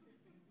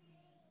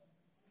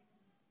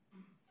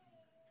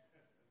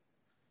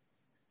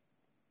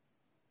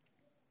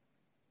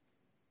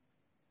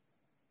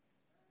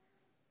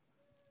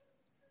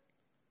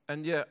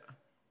 And yet,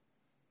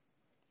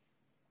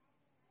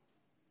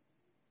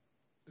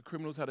 the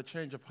criminals had a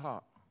change of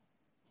heart.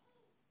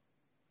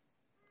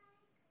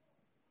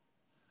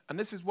 And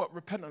this is what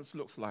repentance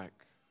looks like.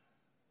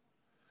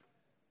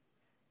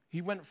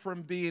 He went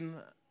from being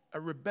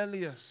a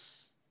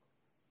rebellious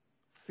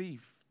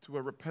thief to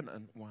a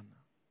repentant one.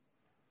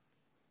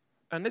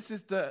 And this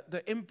is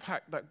the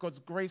impact that God's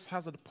grace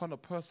has upon a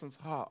person's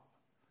heart.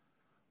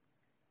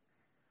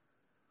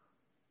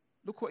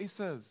 Look what he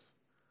says.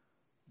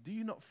 Do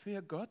you not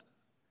fear God?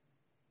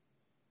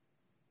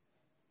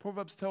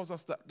 Proverbs tells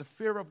us that the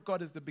fear of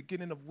God is the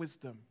beginning of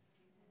wisdom.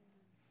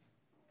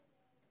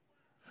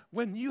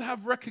 When you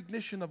have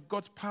recognition of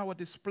God's power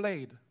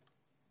displayed,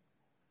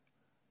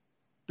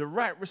 the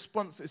right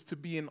response is to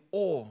be in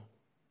awe,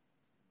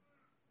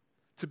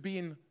 to be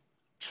in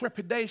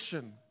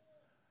trepidation,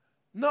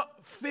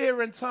 not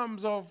fear in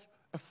terms of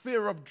a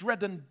fear of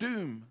dread and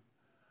doom,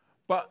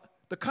 but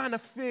the kind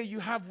of fear you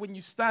have when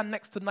you stand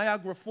next to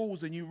Niagara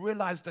Falls and you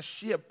realize the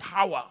sheer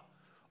power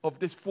of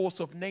this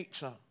force of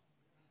nature.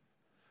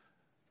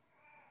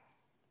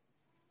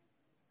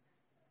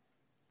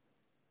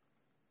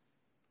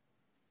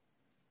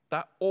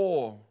 That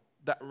awe,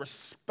 that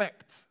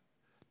respect,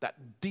 that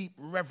deep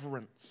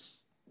reverence.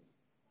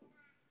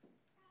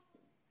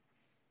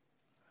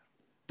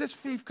 This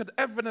thief could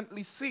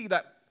evidently see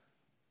that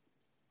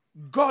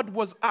God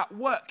was at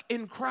work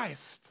in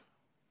Christ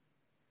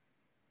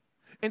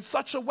in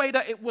such a way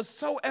that it was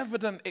so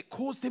evident it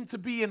caused him to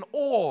be in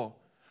awe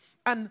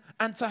and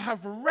to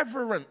have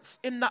reverence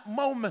in that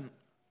moment.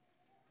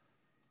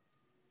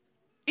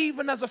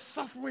 Even as a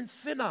suffering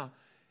sinner,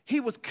 he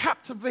was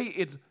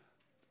captivated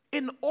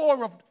in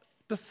awe of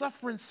the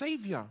suffering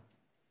Savior.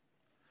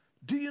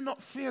 Do you not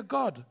fear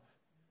God?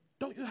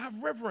 Don't you have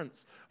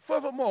reverence?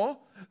 Furthermore,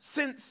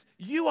 since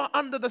you are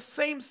under the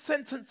same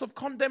sentence of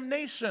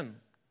condemnation,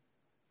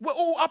 we're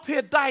all up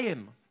here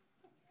dying.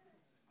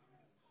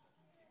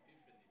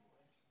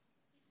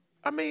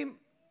 I mean,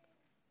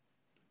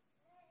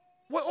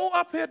 we're all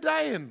up here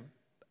dying.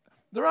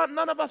 There aren't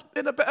none of us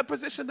in a better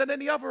position than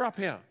any other up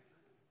here.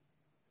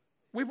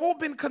 We've all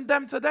been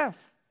condemned to death.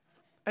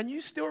 And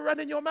you still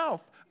running your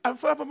mouth. And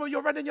furthermore,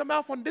 you're running your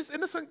mouth on this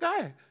innocent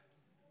guy.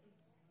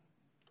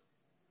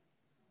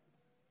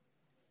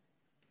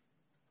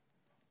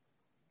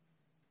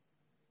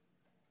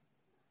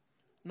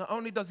 Not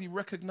only does he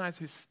recognize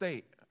his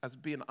state as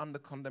being under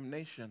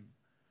condemnation,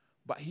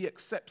 but he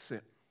accepts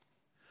it.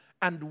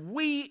 And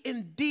we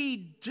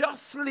indeed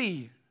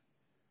justly,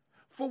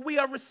 for we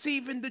are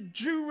receiving the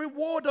due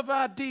reward of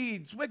our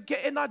deeds. We're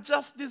getting our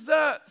just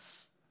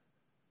deserts.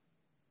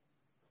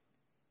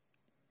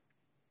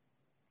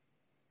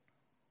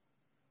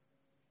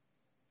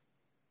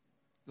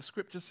 The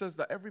scripture says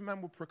that every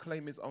man will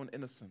proclaim his own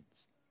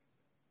innocence.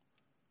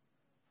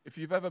 If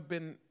you've ever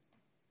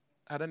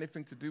had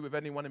anything to do with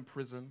anyone in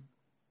prison,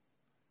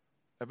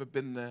 ever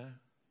been there,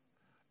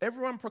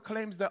 everyone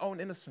proclaims their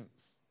own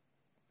innocence.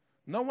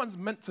 No one's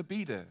meant to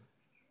be there.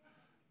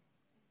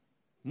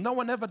 No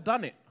one ever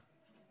done it.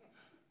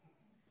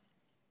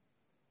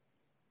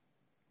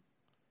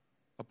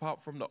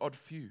 Apart from the odd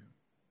few.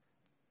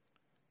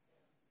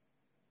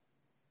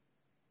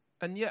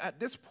 And yet at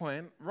this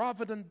point,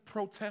 rather than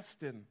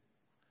protesting,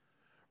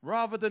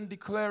 rather than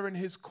declaring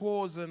his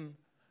cause and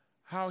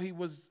how he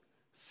was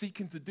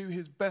seeking to do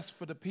his best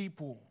for the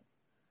people,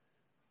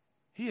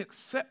 he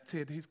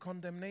accepted his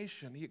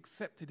condemnation. He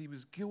accepted he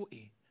was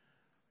guilty.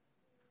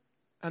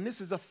 And this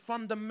is a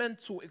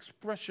fundamental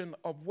expression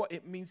of what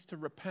it means to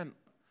repent.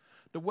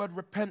 The word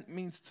repent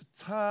means to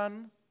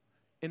turn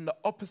in the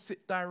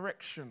opposite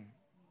direction.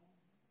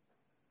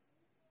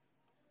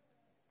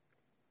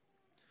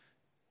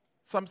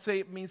 Some say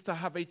it means to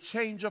have a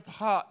change of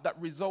heart that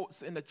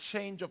results in a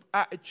change of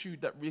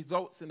attitude, that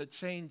results in a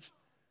change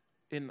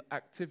in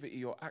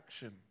activity or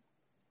action.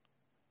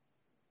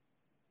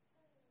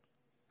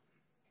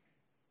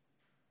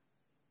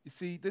 You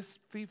see, this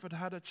thief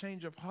had a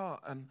change of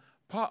heart, and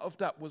part of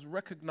that was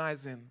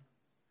recognizing,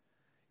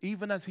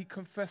 even as he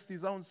confessed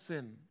his own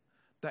sin,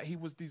 that he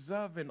was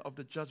deserving of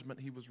the judgment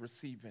he was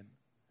receiving.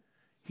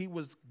 He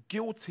was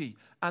guilty,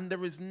 and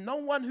there is no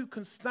one who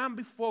can stand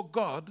before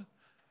God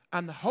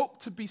and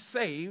hope to be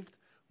saved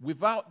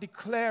without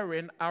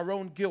declaring our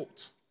own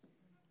guilt.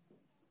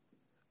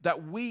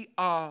 That we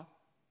are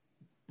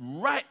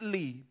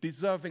rightly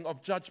deserving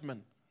of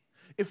judgment.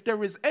 If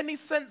there is any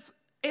sense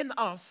in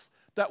us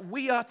that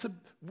we're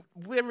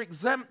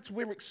exempt,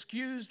 we're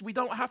excused, we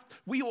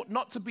ought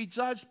not to be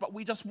judged, but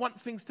we just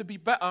want things to be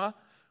better,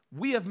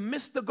 we have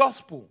missed the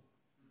gospel.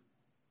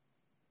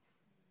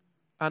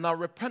 And our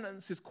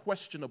repentance is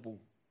questionable.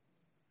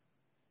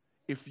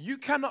 If you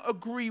cannot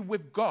agree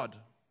with God,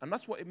 and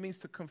that's what it means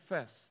to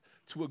confess,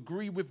 to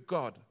agree with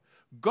God.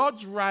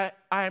 God's right,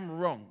 I'm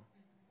wrong.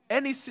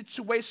 Any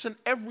situation,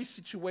 every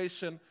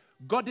situation,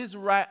 God is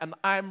right and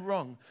I'm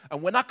wrong.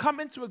 And when I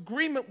come into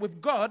agreement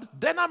with God,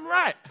 then I'm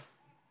right.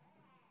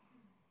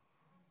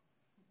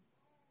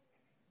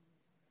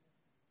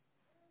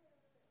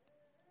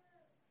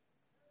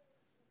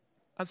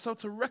 And so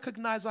to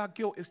recognize our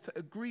guilt is to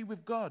agree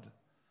with God.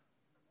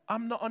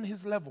 I'm not on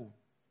his level.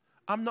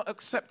 I'm not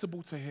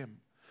acceptable to him.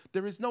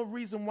 There is no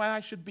reason why I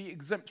should be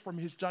exempt from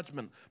his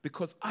judgment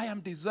because I am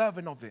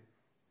deserving of it.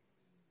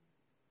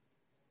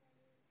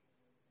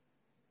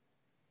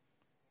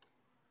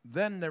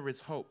 Then there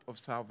is hope of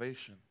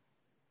salvation.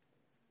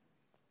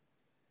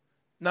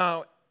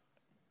 Now,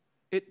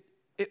 it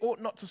ought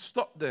not to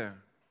stop there.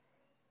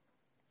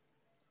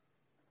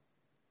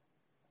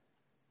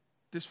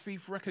 This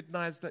thief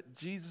recognized that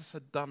Jesus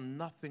had done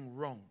nothing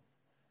wrong.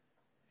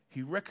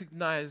 He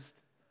recognized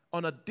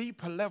on a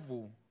deeper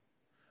level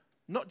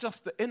not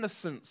just the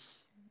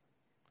innocence,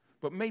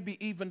 but maybe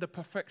even the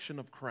perfection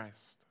of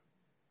Christ.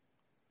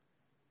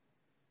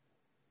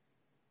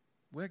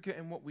 We're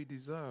getting what we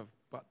deserve,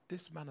 but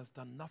this man has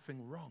done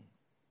nothing wrong.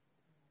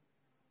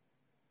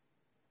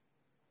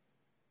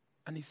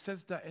 And he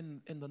says that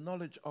in the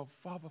knowledge of,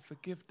 Father,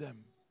 forgive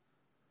them,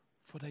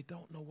 for they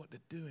don't know what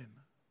they're doing.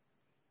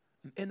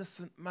 An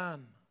innocent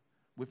man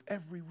with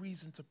every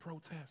reason to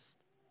protest.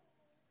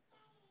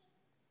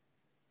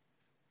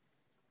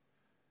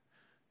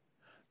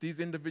 These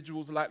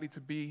individuals, likely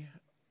to be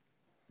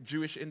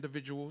Jewish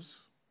individuals,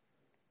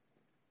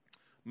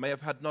 may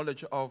have had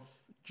knowledge of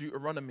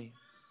Deuteronomy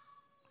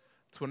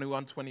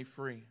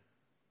 21:23.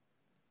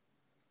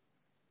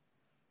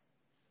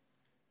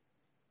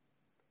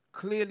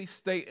 Clearly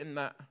stating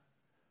that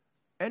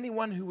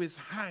anyone who is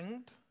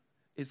hanged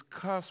is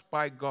cursed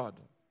by God.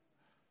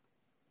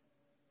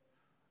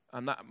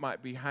 And that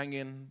might be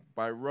hanging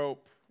by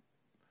rope,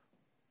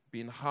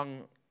 being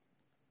hung,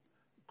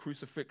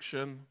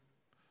 crucifixion.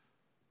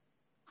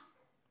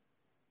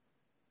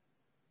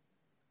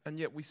 And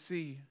yet we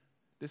see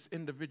this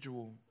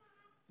individual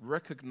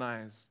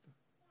recognized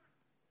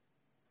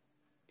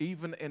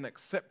even in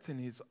accepting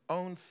his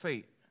own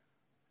fate,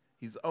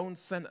 his own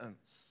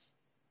sentence,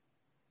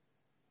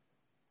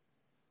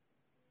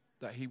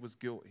 that he was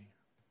guilty.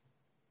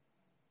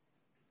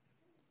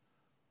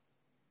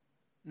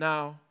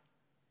 Now,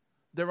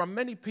 there are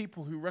many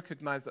people who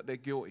recognize that they're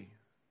guilty.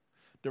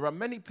 There are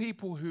many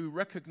people who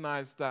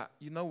recognize that,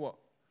 you know what,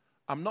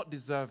 I'm not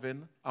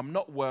deserving, I'm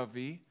not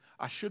worthy,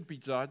 I should be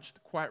judged,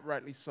 quite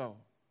rightly so.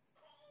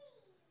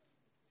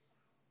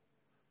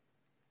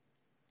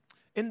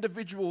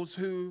 Individuals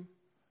who,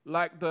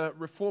 like the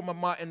reformer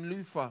Martin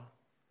Luther,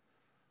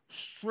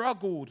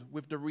 struggled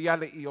with the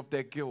reality of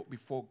their guilt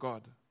before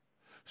God.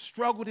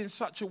 Struggled in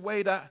such a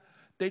way that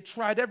they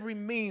tried every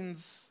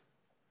means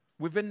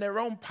within their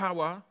own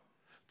power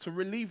to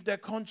relieve their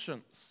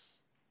conscience,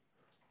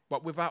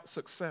 but without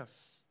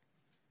success.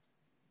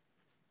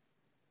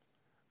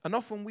 And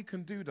often we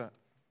can do that,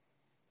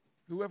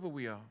 whoever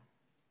we are.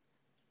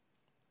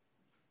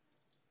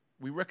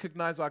 We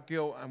recognize our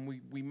guilt and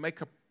we make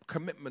a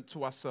commitment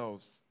to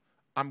ourselves.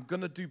 I'm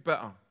going to do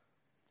better.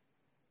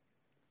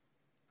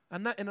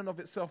 And that in and of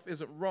itself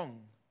isn't wrong.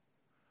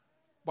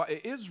 But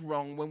it is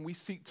wrong when we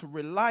seek to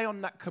rely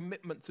on that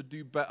commitment to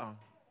do better,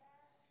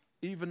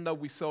 even though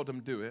we seldom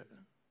do it.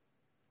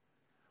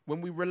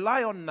 When we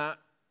rely on that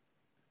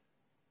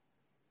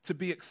to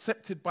be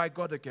accepted by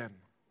God again.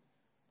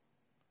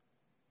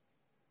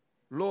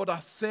 Lord, I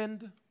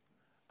sinned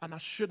and I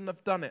shouldn't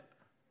have done it,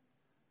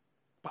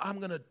 but I'm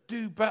going to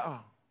do better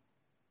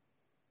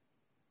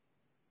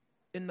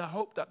in the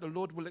hope that the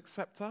Lord will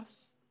accept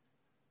us.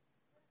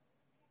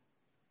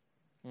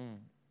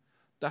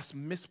 That's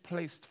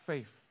misplaced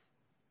faith.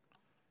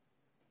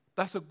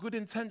 That's a good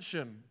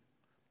intention,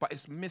 but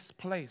it's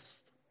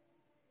misplaced.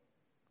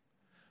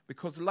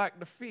 Because like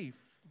the thief,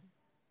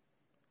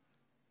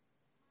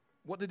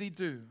 what did he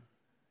do?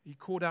 He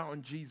called out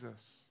on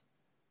Jesus.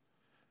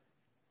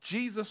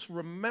 Jesus,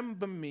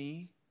 remember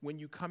me when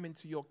you come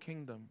into your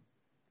kingdom.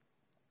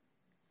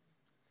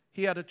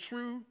 He had a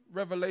true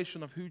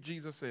revelation of who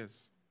Jesus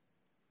is.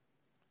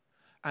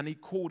 And he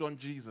called on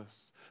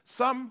Jesus.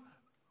 Some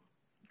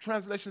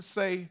translations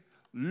say,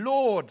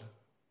 Lord.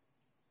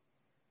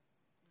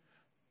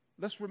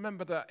 Let's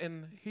remember that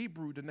in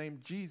Hebrew, the name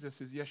Jesus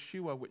is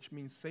Yeshua, which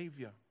means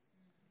Savior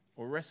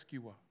or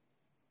rescuer.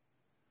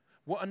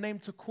 What a name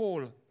to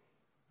call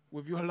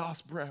with your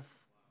last breath.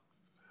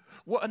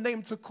 What a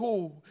name to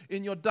call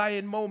in your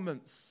dying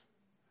moments.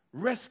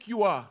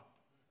 Rescuer.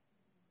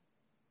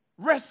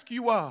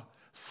 Rescuer.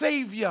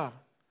 Savior.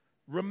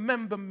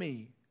 Remember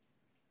me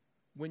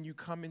when you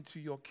come into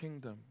your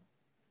kingdom.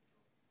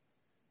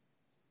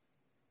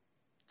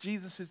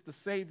 Jesus is the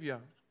Savior.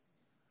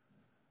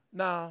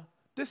 Now,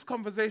 this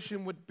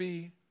conversation would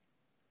be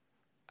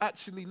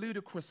actually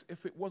ludicrous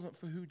if it wasn't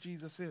for who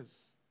Jesus is.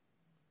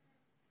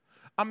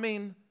 I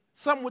mean,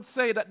 some would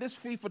say that this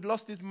thief had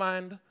lost his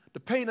mind, the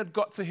pain had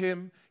got to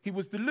him, he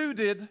was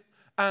deluded,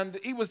 and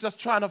he was just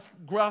trying to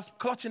grasp,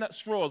 clutching at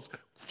straws,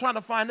 trying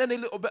to find any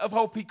little bit of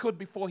hope he could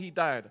before he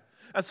died.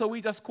 And so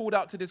he just called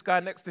out to this guy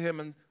next to him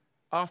and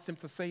asked him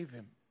to save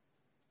him.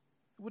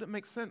 It wouldn't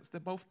make sense. They're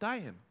both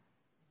dying.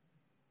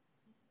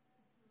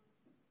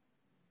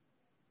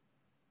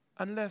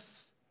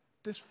 Unless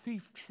this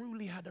thief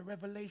truly had a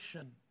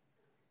revelation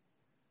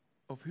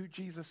of who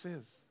Jesus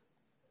is.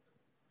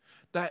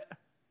 That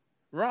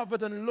rather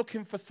than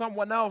looking for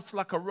someone else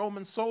like a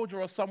Roman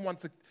soldier or someone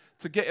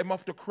to get him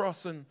off the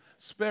cross and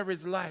spare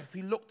his life,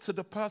 he looked to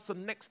the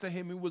person next to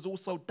him who was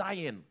also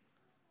dying.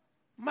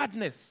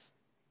 Madness.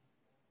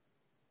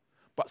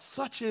 But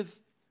such is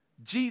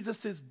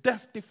Jesus'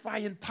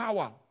 death-defying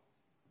power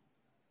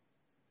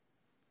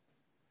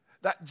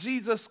that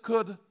Jesus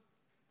could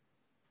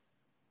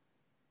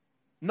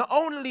not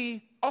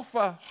only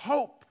offer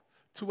hope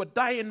to a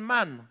dying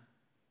man.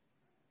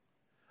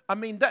 I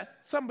mean, that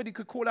somebody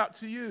could call out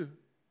to you.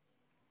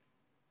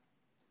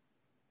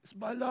 It's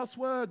my last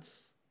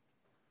words.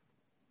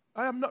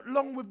 I am not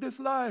long with this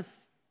life.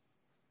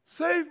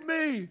 Save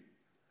me.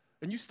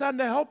 And you stand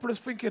there helpless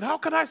thinking, how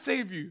can I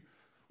save you?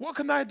 What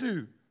can I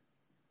do?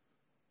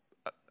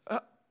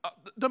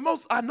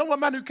 I know a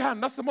man who can.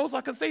 That's the most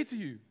I can say to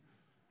you.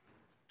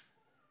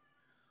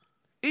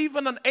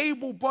 Even an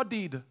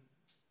able-bodied,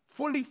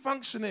 fully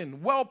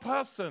functioning, well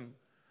person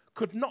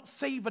could not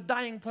save a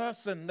dying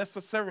person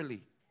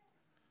necessarily,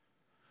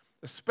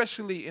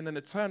 especially in an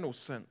eternal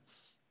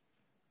sense.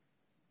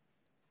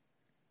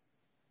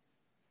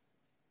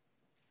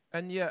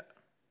 And yet,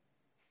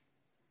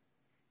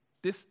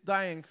 this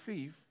dying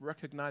thief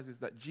recognizes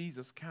that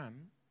Jesus can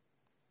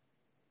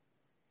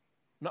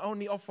not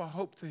only offer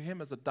hope to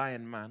him as a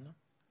dying man,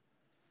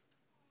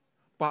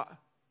 but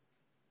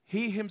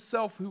he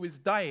himself who is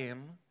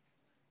dying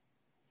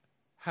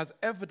has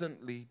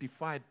evidently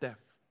defied death.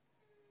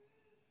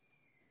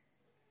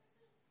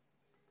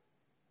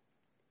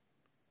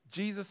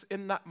 Jesus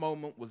in that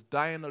moment was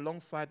dying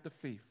alongside the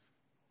thief.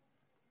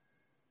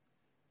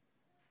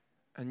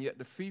 And yet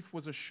the thief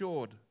was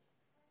assured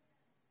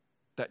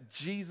that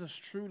Jesus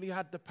truly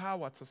had the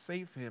power to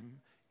save him,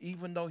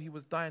 even though he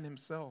was dying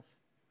himself.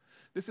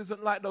 This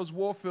isn't like those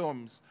war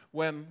films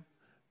when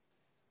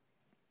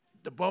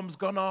the bomb's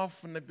gone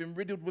off and they've been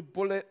riddled with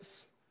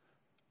bullets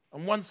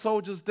and one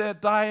soldier's there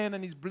dying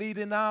and he's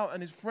bleeding out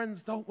and his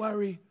friends, don't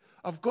worry,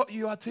 I've got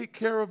you, I'll take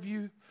care of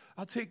you,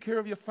 I'll take care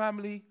of your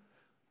family.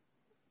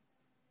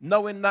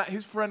 Knowing that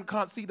his friend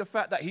can't see the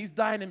fact that he's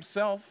dying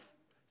himself,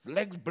 his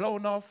legs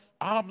blown off,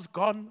 arms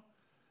gone,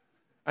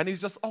 and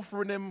he's just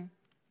offering him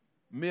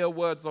mere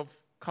words of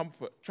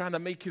comfort, trying to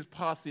make his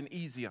passing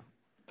easier.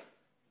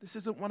 This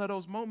isn't one of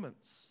those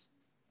moments.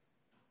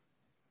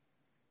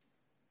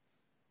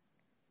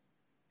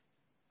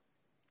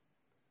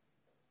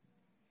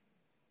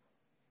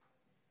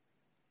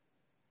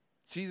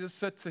 Jesus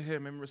said to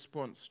him in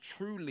response,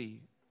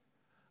 "Truly,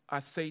 I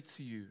say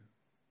to you,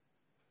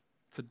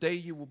 today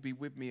you will be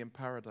with me in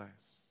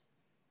paradise."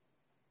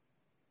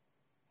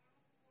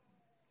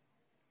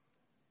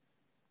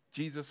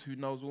 Jesus, who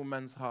knows all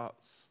men's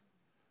hearts,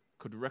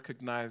 could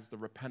recognize the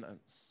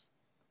repentance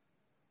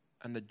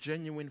and the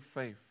genuine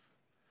faith.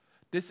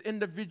 This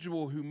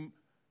individual who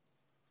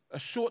a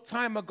short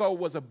time ago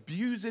was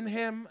abusing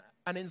him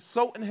and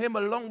insulting him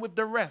along with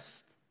the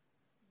rest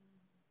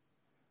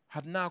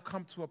had now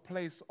come to a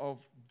place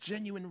of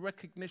genuine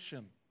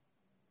recognition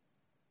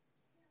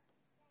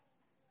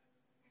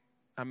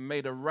and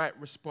made a right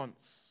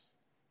response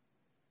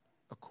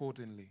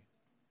accordingly.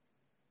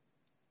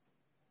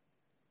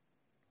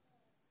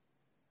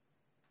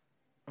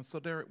 And so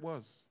there it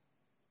was.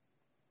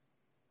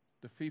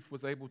 The thief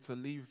was able to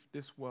leave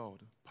this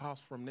world, pass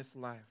from this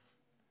life,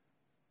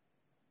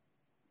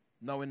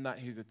 knowing that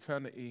his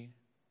eternity,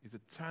 his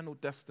eternal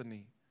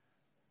destiny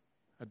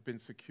had been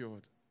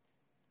secured.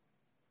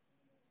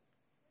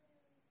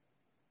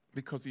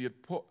 Because he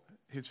had put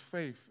his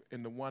faith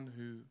in the one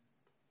who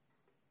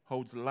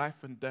holds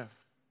life and death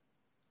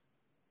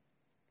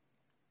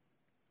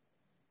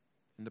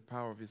in the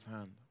power of his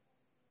hand.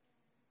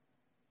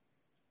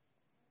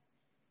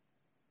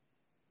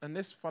 And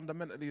this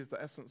fundamentally is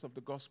the essence of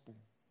the gospel.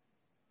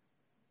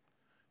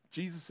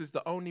 Jesus is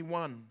the only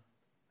one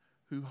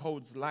who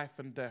holds life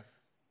and death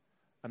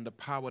and the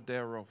power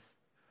thereof.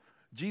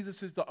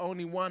 Jesus is the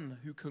only one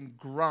who can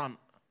grant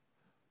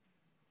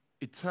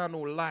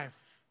eternal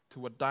life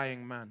to a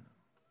dying man.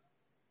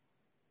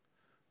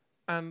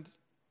 And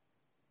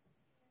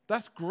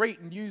that's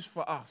great news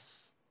for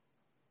us.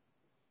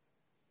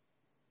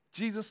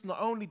 Jesus not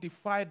only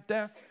defied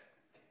death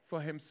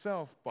for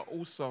himself, but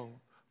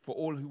also for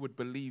all who would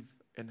believe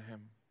in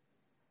him.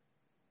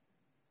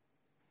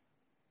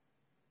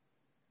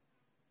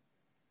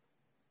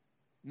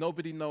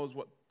 Nobody knows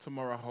what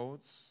tomorrow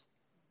holds.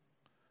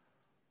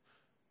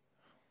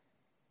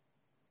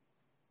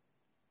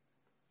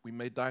 We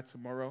may die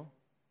tomorrow.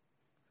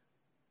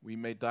 We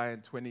may die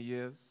in 20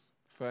 years,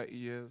 30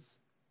 years.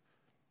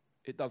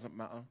 It doesn't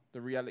matter.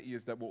 The reality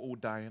is that we're all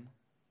dying.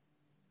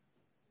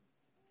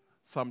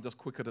 Some just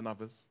quicker than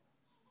others,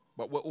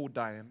 but we're all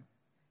dying.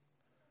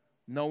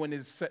 No one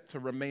is set to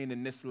remain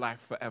in this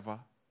life forever.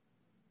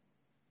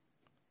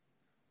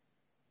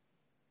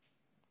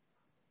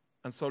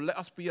 And so let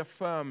us be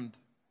affirmed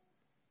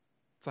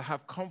to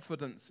have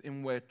confidence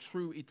in where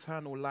true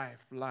eternal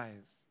life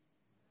lies,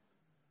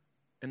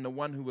 in the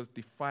one who has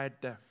defied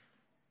death,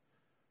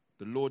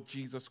 the Lord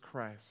Jesus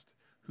Christ,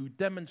 who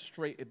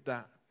demonstrated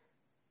that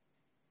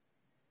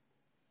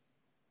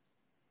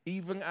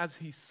even as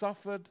he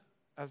suffered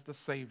as the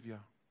Savior,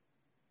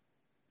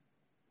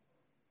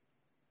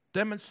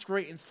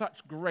 demonstrating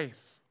such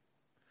grace,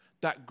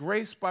 that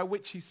grace by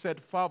which he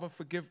said, "Father,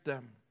 forgive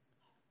them."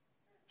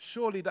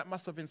 Surely that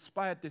must have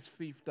inspired this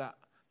thief that,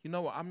 you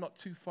know what, I'm not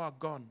too far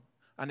gone,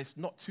 and it's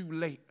not too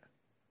late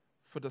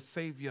for the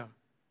Savior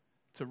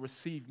to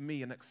receive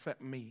me and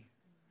accept me.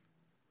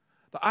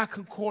 That I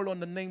can call on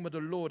the name of the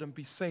Lord and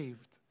be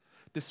saved,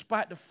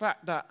 despite the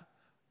fact that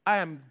I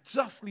am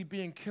justly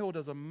being killed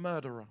as a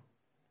murderer.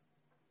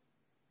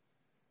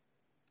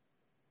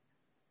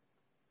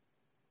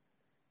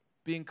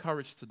 Be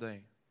encouraged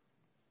today.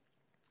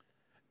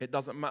 It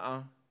doesn't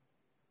matter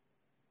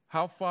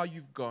how far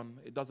you've gone.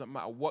 It doesn't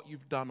matter what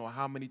you've done or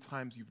how many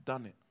times you've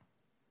done it.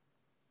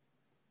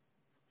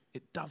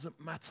 It doesn't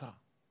matter.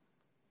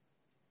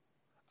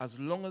 As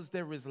long as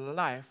there is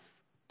life,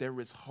 there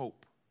is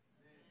hope.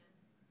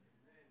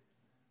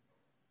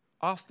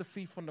 Ask the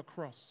thief on the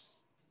cross.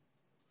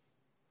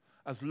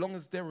 As long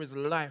as there is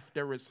life,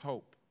 there is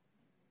hope.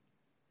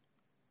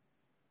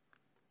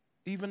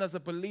 Even as a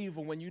believer,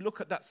 when you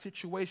look at that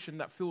situation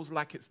that feels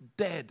like it's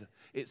dead,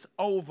 it's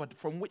over,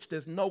 from which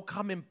there's no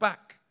coming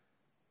back,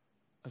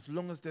 as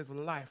long as there's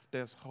life,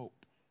 there's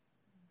hope.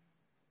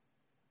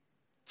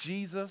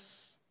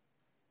 Jesus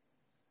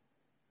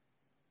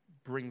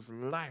brings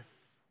life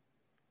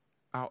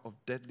out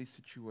of deadly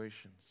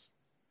situations.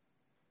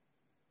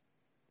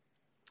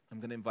 I'm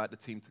going to invite the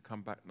team to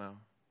come back now.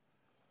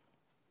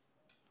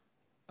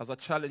 As I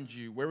challenge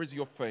you, where is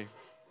your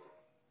faith?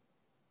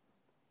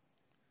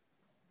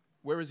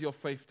 Where is your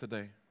faith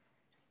today?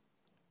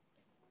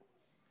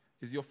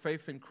 Is your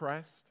faith in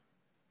Christ?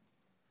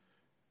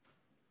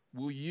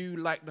 Will you,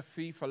 like the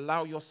thief,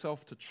 allow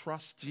yourself to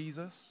trust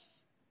Jesus?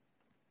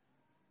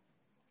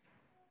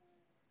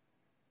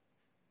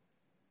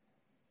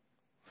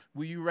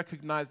 Will you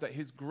recognize that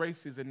His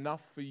grace is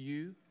enough for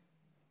you?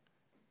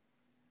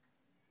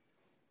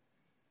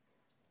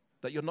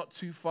 That you're not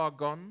too far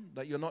gone,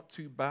 that you're not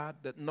too bad,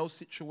 that no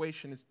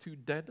situation is too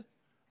dead?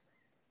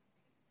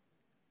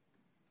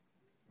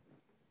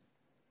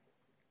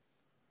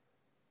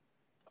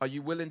 Are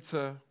you willing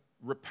to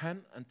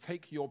repent and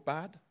take your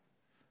bad?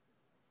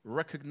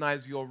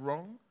 Recognize your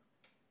wrong?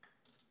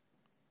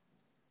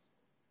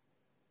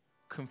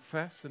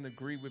 Confess and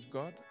agree with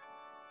God?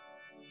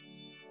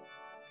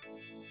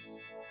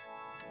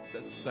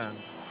 Let's stand.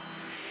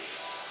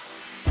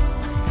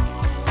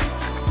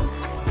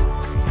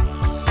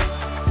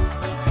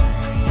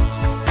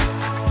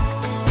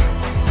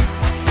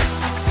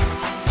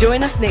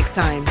 Join us next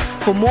time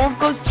for more of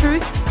God's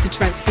truth to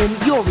transform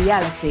your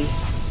reality.